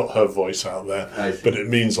 she's got her voice out there. But it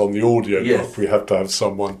means on the audio book we have to have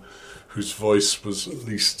someone whose voice was at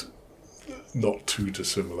least not too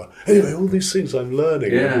dissimilar. Anyway, all these things I'm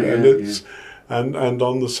learning. And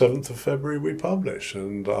on the 7th of February we publish,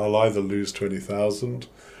 and I'll either lose 20,000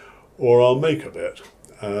 or I'll make a bit.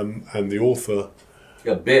 And the author...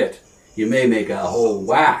 A bit? You may make a whole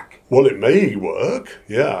whack. Well, it may work,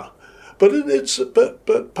 yeah. But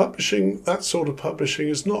but publishing, that sort of publishing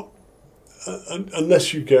is not...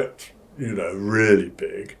 unless you get, really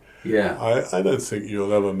big. Yeah. I don't think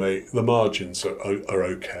you'll ever make... The margins are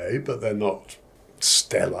okay, but they're not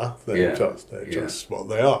stellar. They're just what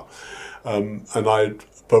they are.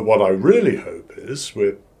 But what I really hope is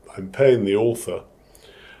I'm paying the author.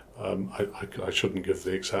 I shouldn't give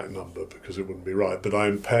the exact number because it wouldn't be right. But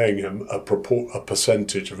I'm paying him a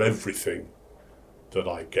percentage of everything that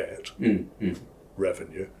I get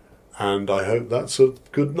revenue, and I hope that's a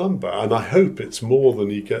good number. And I hope it's more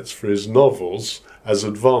than he gets for his novels as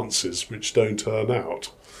advances, which don't earn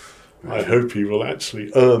out. Right. I hope he will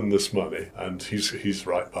actually earn this money, and he's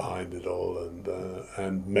right behind it all.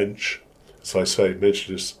 And Mensch. As I say,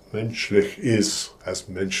 menschlich is as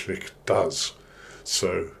menschlich does.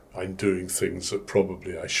 So I'm doing things that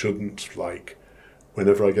probably I shouldn't, like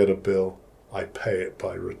whenever I get a bill, I pay it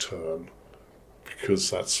by return, because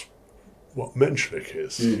that's what menschlich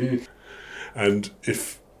is. Mm-hmm. And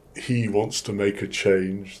if he wants to make a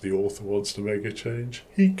change, the author wants to make a change,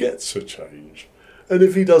 he gets a change. And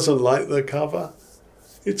if he doesn't like the cover,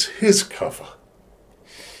 it's his cover.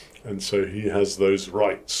 And so he has those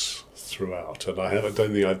rights throughout, and I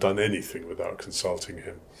don't think I've done anything without consulting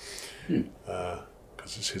him,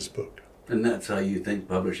 because it's his book. And that's how you think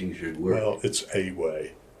publishing should work? Well, it's a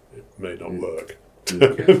way. It may not work.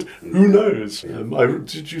 Okay. Who knows?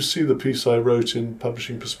 Did you see the piece I wrote in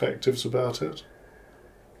Publishing Perspectives about it?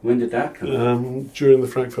 When did that come? During the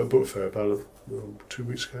Frankfurt Book Fair, about 2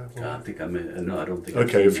 weeks ago. I think I don't think.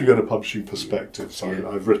 Okay, if you go to Publishing Perspectives,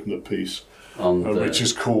 I've written a piece which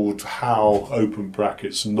is called "How Open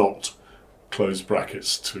Brackets Not Close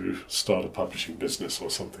Brackets to Start a Publishing Business" or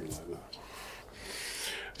something like that.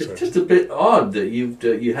 It's just a bit odd that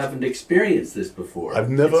you haven't experienced this before. I've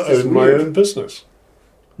never owned my own business.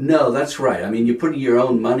 No, that's right. I mean, you're putting your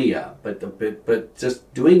own money up, but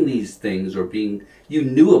just doing these things or you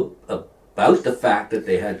knew about the fact that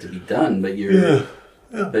they had to be done, but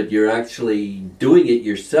you're actually doing it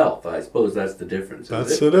yourself. I suppose that's the difference.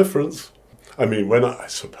 That's the difference. I mean, when I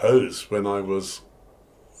was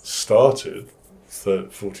started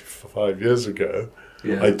 45 years ago,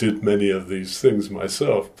 I did many of these things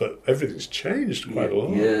myself, but everything's changed quite a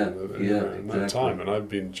lot in that time, and I've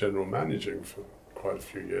been general managing for quite a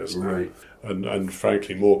few years now, and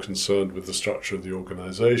frankly more concerned with the structure of the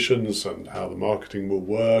organisations and how the marketing will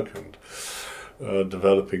work and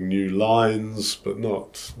developing new lines, but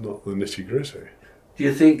not the nitty-gritty. Do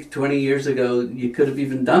you think 20 years ago you could have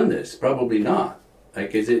even done this? Probably not.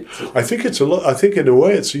 Like, is it? I think it's a lot. I think in a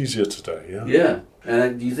way it's easier today. Yeah. Yeah.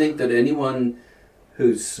 And do you think that anyone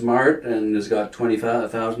who's smart and has got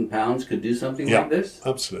 £20,000 could do something like this?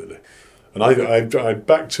 Absolutely. And I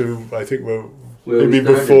back to, I think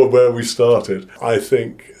before where we started. I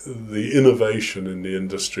think the innovation in the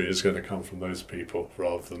industry is going to come from those people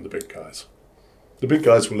rather than the big guys. The big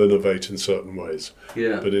guys will innovate in certain ways.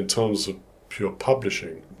 Yeah. But in terms of pure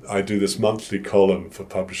publishing. I do this monthly column for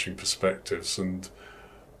Publishing Perspectives, and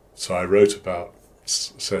so I wrote about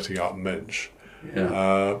setting up Mensch.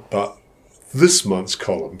 Yeah. But this month's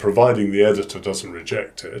column, providing the editor doesn't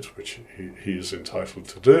reject it, which he is entitled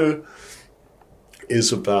to do,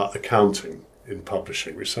 is about accounting in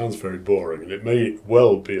publishing, which sounds very boring, and it may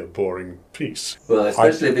well be a boring piece. Well,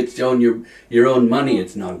 especially if it's on your own money,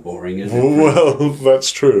 it's not boring, is it? Well,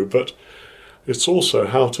 that's true, but it's also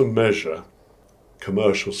how to measure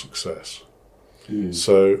commercial success.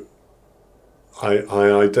 So I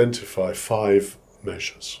identify 5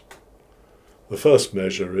 measures. The first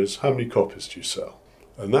measure is how many copies do you sell?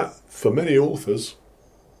 And that, for many authors,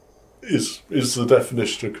 is the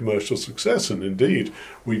definition of commercial success. And indeed,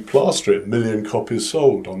 we plaster it, 1 million copies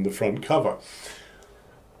sold on the front cover.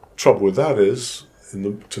 Trouble with that is,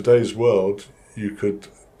 in today's world, you could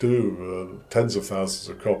do tens of thousands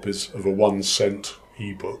of copies of a 1 cent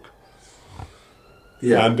ebook.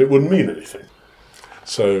 Yeah. And it wouldn't mean anything.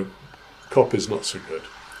 So, copies not so good.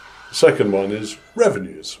 The second one is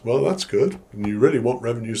revenues. Well, that's good. And you really want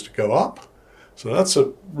revenues to go up. So that's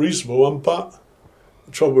a reasonable one. But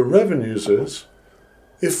the trouble with revenues is,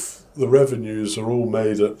 if the revenues are all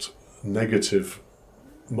made at negative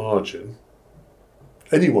margin,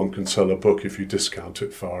 anyone can sell a book if you discount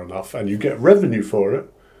it far enough, and you get revenue for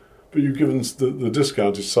it, but you've given the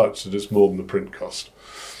discount is such that it's more than the print cost.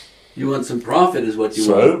 You want some profit is what you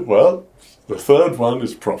want. So, well, the third one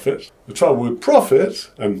is profit. The trouble with profit,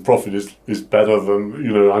 and profit is better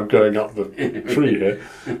than, I'm going up the tree here.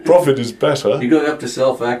 Profit is better. You're going up to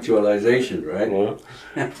self-actualization, right? Well,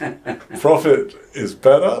 profit is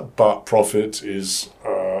better, but profit is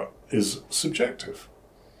subjective.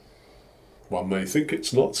 One may think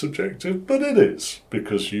it's not subjective, but it is,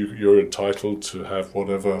 because you're entitled to have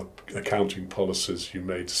whatever accounting policies you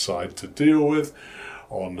may decide to deal with,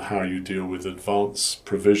 on how you deal with advance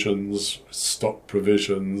provisions, stock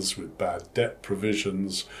provisions, with bad debt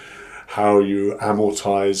provisions, how you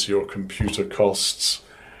amortize your computer costs.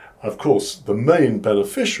 Of course, the main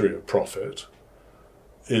beneficiary of profit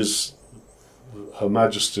is Her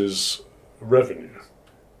Majesty's revenue,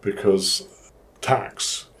 because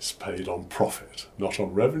tax is paid on profit, not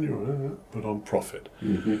on revenue, but on profit.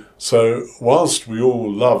 Mm-hmm. So whilst we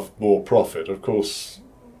all love more profit, of course,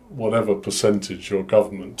 whatever percentage your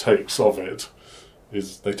government takes of it,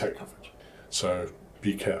 they take of it. So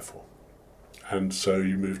be careful. And so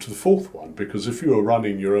you move to the fourth one, because if you are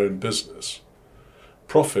running your own business,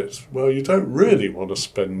 profit, well, you don't really want to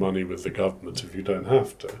spend money with the government if you don't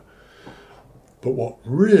have to. But what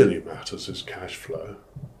really matters is cash flow.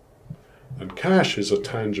 And cash is a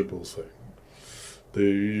tangible thing.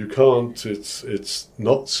 You can't, it's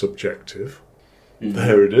not subjective. Mm-hmm.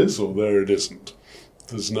 There it is or there it isn't.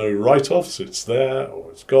 There's no write-offs, it's there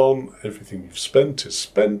or it's gone. Everything you've spent is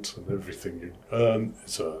spent, and everything you earn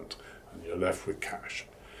is earned, and you're left with cash.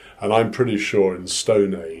 And I'm pretty sure in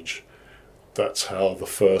Stone Age, that's how the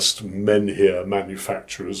first menhir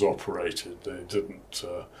manufacturers operated. They didn't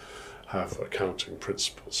have accounting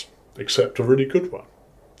principles, except a really good one.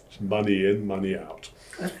 It's money in, money out.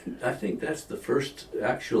 I think that's the first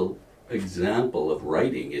actual example of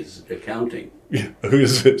writing is accounting. Yeah, who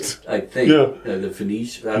is it? I think the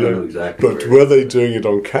Phoenician. I don't know exactly. But were they doing it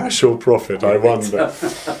on cash or profit? I wonder.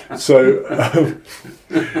 So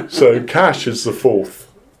cash is the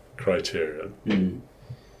fourth criterion. Mm.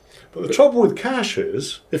 But the trouble with cash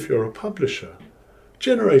is, if you're a publisher,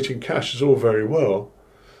 generating cash is all very well,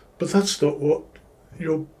 but that's not what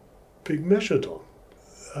you're being measured on.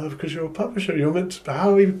 Because you're a publisher, you're meant to,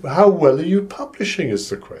 how well are you publishing is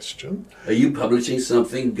the question. Are you publishing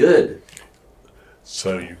something good?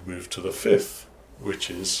 So you move to the fifth, which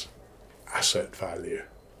is asset value.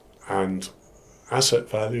 And asset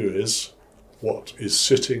value is what is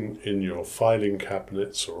sitting in your filing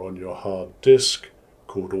cabinets or on your hard disk,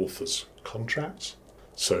 called author's contracts.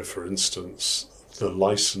 So for instance, the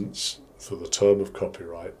license for the term of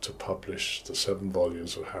copyright to publish the 7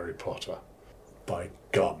 volumes of Harry Potter by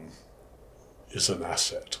gum is an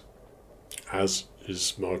asset, as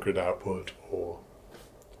is Margaret Atwood or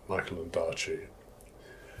Michael Ondaatje,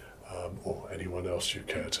 or anyone else you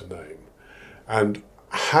care to name. And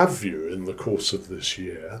have you, in the course of this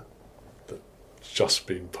year that's just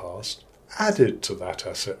been passed, added to that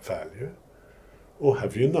asset value, or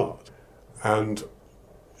have you not? And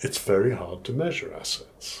it's very hard to measure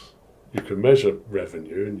assets. You can measure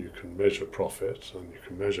revenue and you can measure profit and you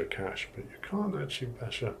can measure cash, but you can't actually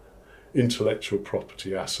measure intellectual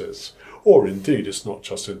property assets. Or indeed, it's not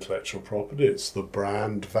just intellectual property, it's the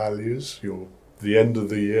brand values, your the end of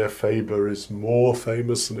the year, Faber is more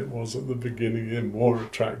famous than it was at the beginning of the year, more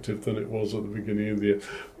attractive than it was at the beginning of the year.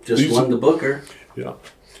 Just won the Booker. Yeah,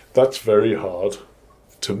 that's very hard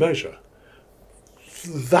to measure.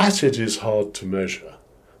 That it is hard to measure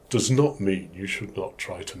does not mean you should not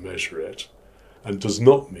try to measure it, and does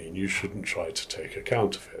not mean you shouldn't try to take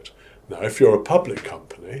account of it. Now, if you're a public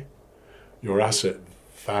company, your asset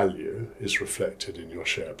value is reflected in your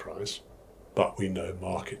share price, but we know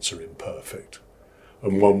markets are imperfect,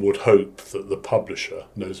 and one would hope that the publisher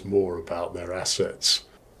knows more about their assets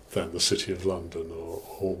than the City of London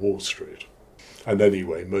or Wall Street. And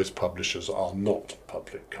anyway, most publishers are not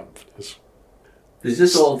public companies. Is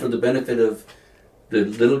this all for the benefit of the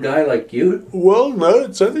little guy like you? Well, no, I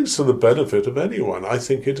don't think it's to the benefit of anyone. I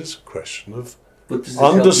think it is a question of But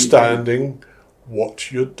understanding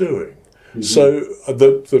what you're doing. Mm-hmm. So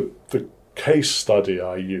the case study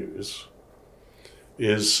I use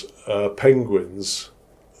is Penguin's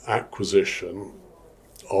acquisition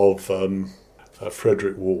of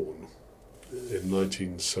Frederick Warne in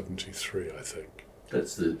 1973, I think.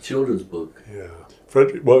 That's the children's book. Yeah.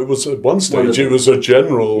 Well, it was at one stage it was a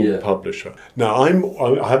general publisher. Now, I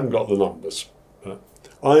haven't got the numbers, but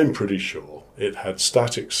I'm pretty sure it had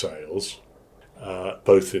static sales,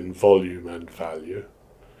 both in volume and value.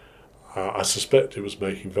 I suspect it was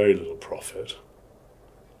making very little profit,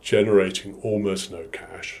 generating almost no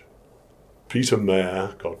cash. Peter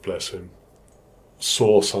Mayer, God bless him,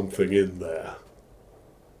 saw something in there,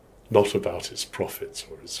 not about its profits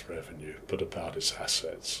or its revenue, but about its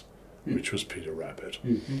assets, which was Peter Rabbit,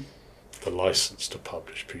 the license to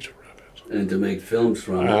publish Peter Rabbit. And to make films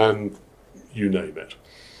from it. And you name it.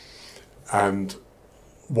 And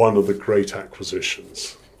one of the great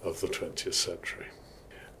acquisitions of the 20th century.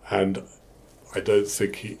 And I don't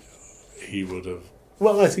think he would have,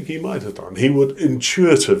 well, I think he might have done. He would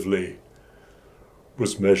intuitively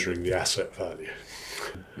was measuring the asset value.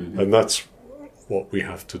 Mm-hmm. And that's what we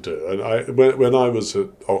have to do. And when I was at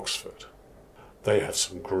Oxford, they have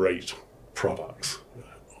some great products,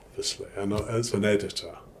 obviously. And as an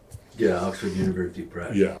editor... Yeah, Oxford University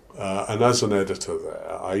Press. Yeah. And as an editor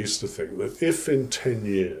there, I used to think that if in 10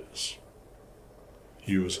 years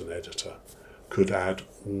you as an editor could add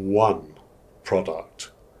one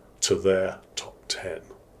product to their top 10.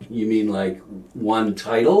 You mean like one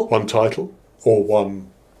title? One title or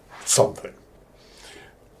one something.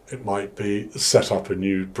 It might be set up a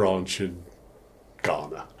new branch in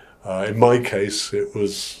Ghana. In my case, it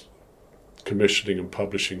was commissioning and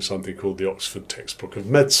publishing something called the Oxford Textbook of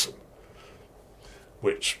Medicine,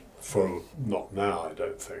 which for, not now I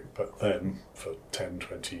don't think, but then for 10,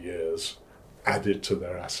 20 years, added to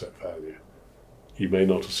their asset value. You may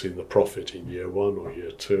not have seen the profit in year one or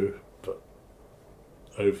year two, but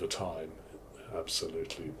over time it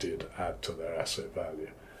absolutely did add to their asset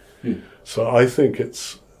value. So I think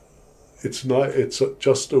it's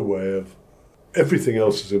just a way of, everything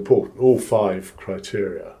else is important. All 5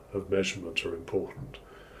 criteria of measurement are important.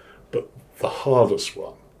 But the hardest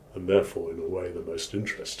one, and therefore in a way the most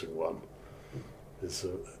interesting one, is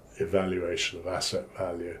the evaluation of asset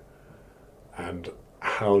value and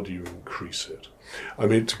how do you increase it. I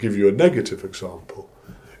mean, to give you a negative example,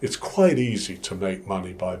 it's quite easy to make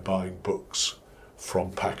money by buying books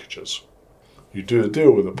from packagers. You do a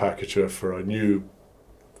deal with a packager for a new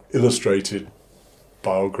illustrated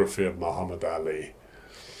biography of Muhammad Ali.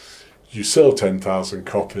 You sell 10,000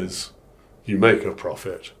 copies, you make a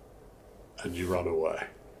profit, and you run away.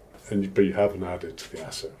 But you haven't added to the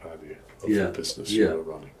asset value of the business you're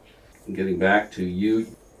running. Getting back to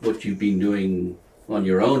what you've been doing on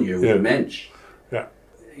your own here with Mensch. Yeah.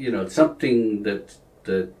 You know, something that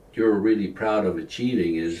you're really proud of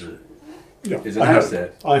achieving is an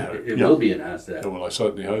asset. I hope. It will be an asset. Well, I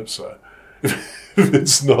certainly hope so. If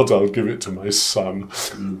it's not, I'll give it to my son.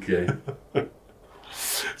 Okay.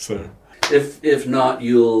 So. If not,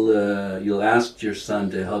 you'll ask your son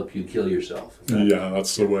to help you kill yourself. Yeah,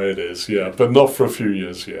 that's the way it is. Yeah, but not for a few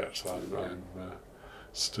years yet. I'm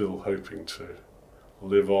still hoping to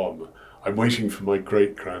live on. I'm waiting for my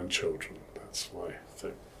great-grandchildren. That's my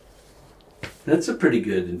thing. That's a pretty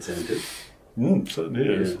good incentive. Certainly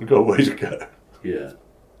is. We've got a way to go. Yeah.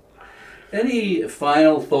 Any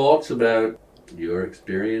final thoughts about your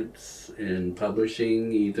experience in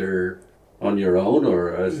publishing, either on your own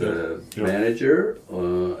or as a manager,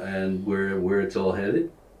 and where it's all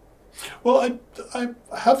headed? Well, I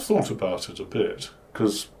have thought about it a bit,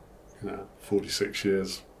 because 46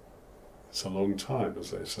 years, it's a long time,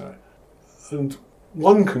 as they say. And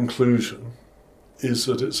one conclusion is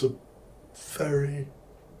that it's a very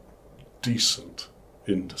decent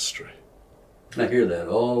industry. I hear that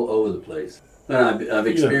all over the place. Well, I've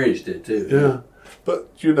experienced it too. Yeah,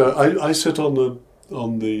 but I sit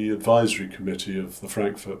on the advisory committee of the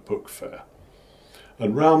Frankfurt Book Fair,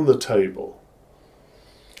 and round the table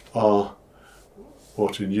are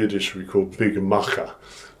what in Yiddish we call big macher,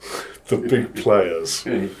 the big players,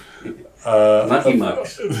 Mucky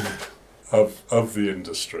mucks of the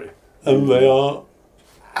industry, and they are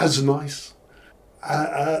as nice,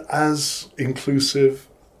 as inclusive,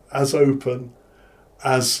 as open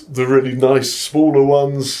as the really nice smaller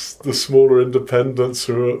ones, the smaller independents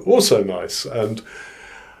who are also nice and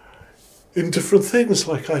in different things.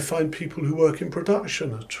 Like I find people who work in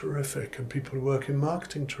production are terrific, and people who work in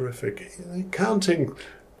marketing terrific, in accounting,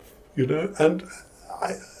 and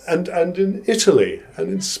in Italy and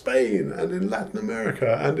in Spain and in Latin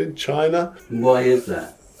America and in China. Why is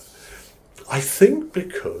that? I think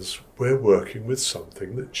because we're working with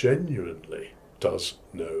something that genuinely does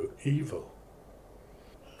no evil.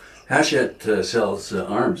 Hachette sells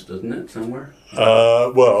arms, doesn't it, somewhere?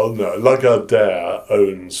 Well, no. Lagardère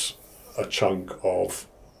owns a chunk of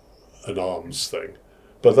an arms thing,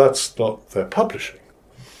 but that's not their publishing.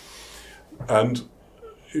 And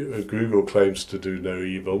Google claims to do no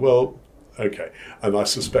evil. Well, okay, and I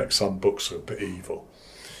suspect some books are a bit evil.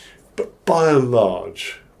 But by and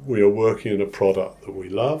large, we are working in a product that we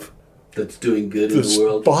love. That's doing good in the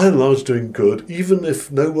world. By and large doing good, even if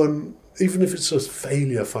it's a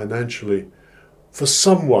failure financially, for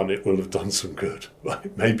someone it will have done some good.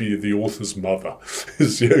 Right? Maybe the author's mother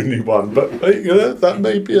is the only one, but that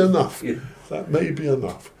may be enough. Yeah. That may be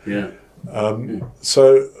enough. Yeah.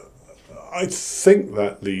 So I think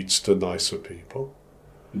that leads to nicer people.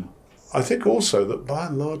 I think also that by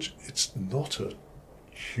and large it's not a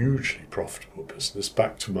hugely profitable business.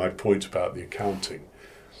 Back to my point about the accounting.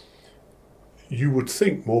 You would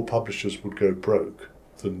think more publishers would go broke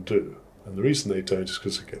than do. And the reason they don't is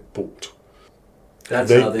because they get bought. That's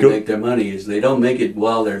how they make their money, is they don't make it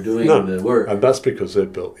while they're doing the work. And that's because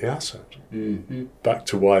they've built the asset. Mm-hmm. Back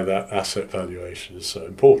to why that asset valuation is so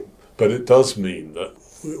important. But it does mean that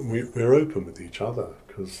we're open with each other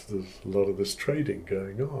because there's a lot of this trading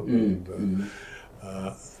going on.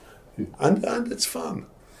 And it's fun.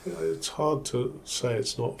 It's hard to say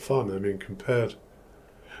it's not fun. I mean, compared...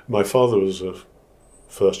 My father was a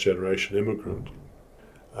first-generation immigrant,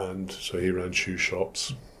 and so he ran shoe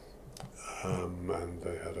shops, and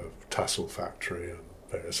they had a tassel factory and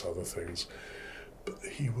various other things. But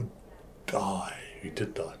he would die. He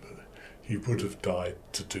did die, but he would have died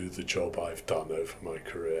to do the job I've done over my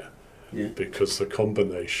career, because the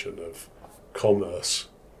combination of commerce,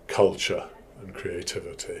 culture, and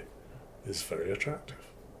creativity is very attractive.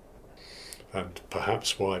 And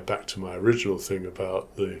perhaps why, back to my original thing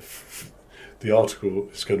about the article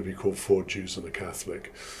is going to be called Four Jews and a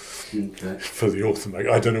Catholic for the author.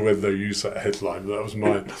 I don't know whether they use that headline, but that was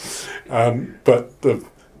mine. But the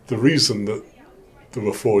reason that there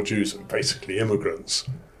were four Jews, basically immigrants,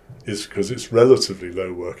 is because it's relatively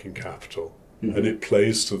low working capital, and it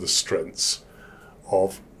plays to the strengths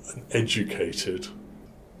of an educated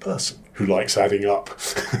person who likes adding up.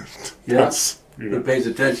 Yes. He pays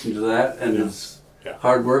attention to that and is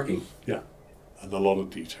hard-working. Yeah, and a lot of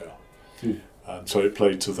detail. And so it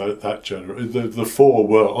played to that generation. The four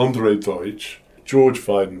were Andre Deutsch, George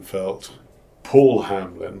Weidenfeld, Paul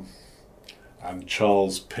Hamlin, and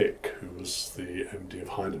Charles Pick, who was the MD of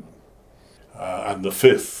Heinemann. And the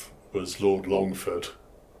fifth was Lord Longford,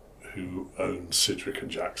 who owned Sidgwick and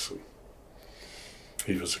Jackson.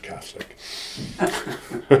 He was a Catholic.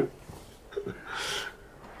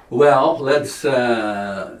 Well, let's.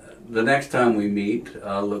 The next time we meet,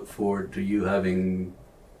 I'll look forward to you having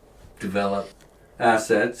developed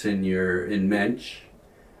assets in Mensch,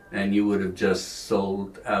 and you would have just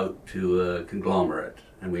sold out to a conglomerate,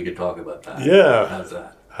 and we could talk about that. Yeah. How's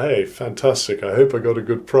that? Hey, fantastic! I hope I got a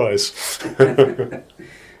good price.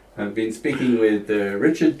 I've been speaking with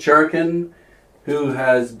Richard Charkin, who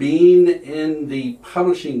has been in the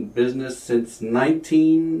publishing business since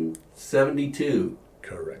 1972.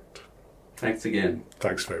 Correct. Thanks again.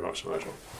 Thanks very much, Nigel.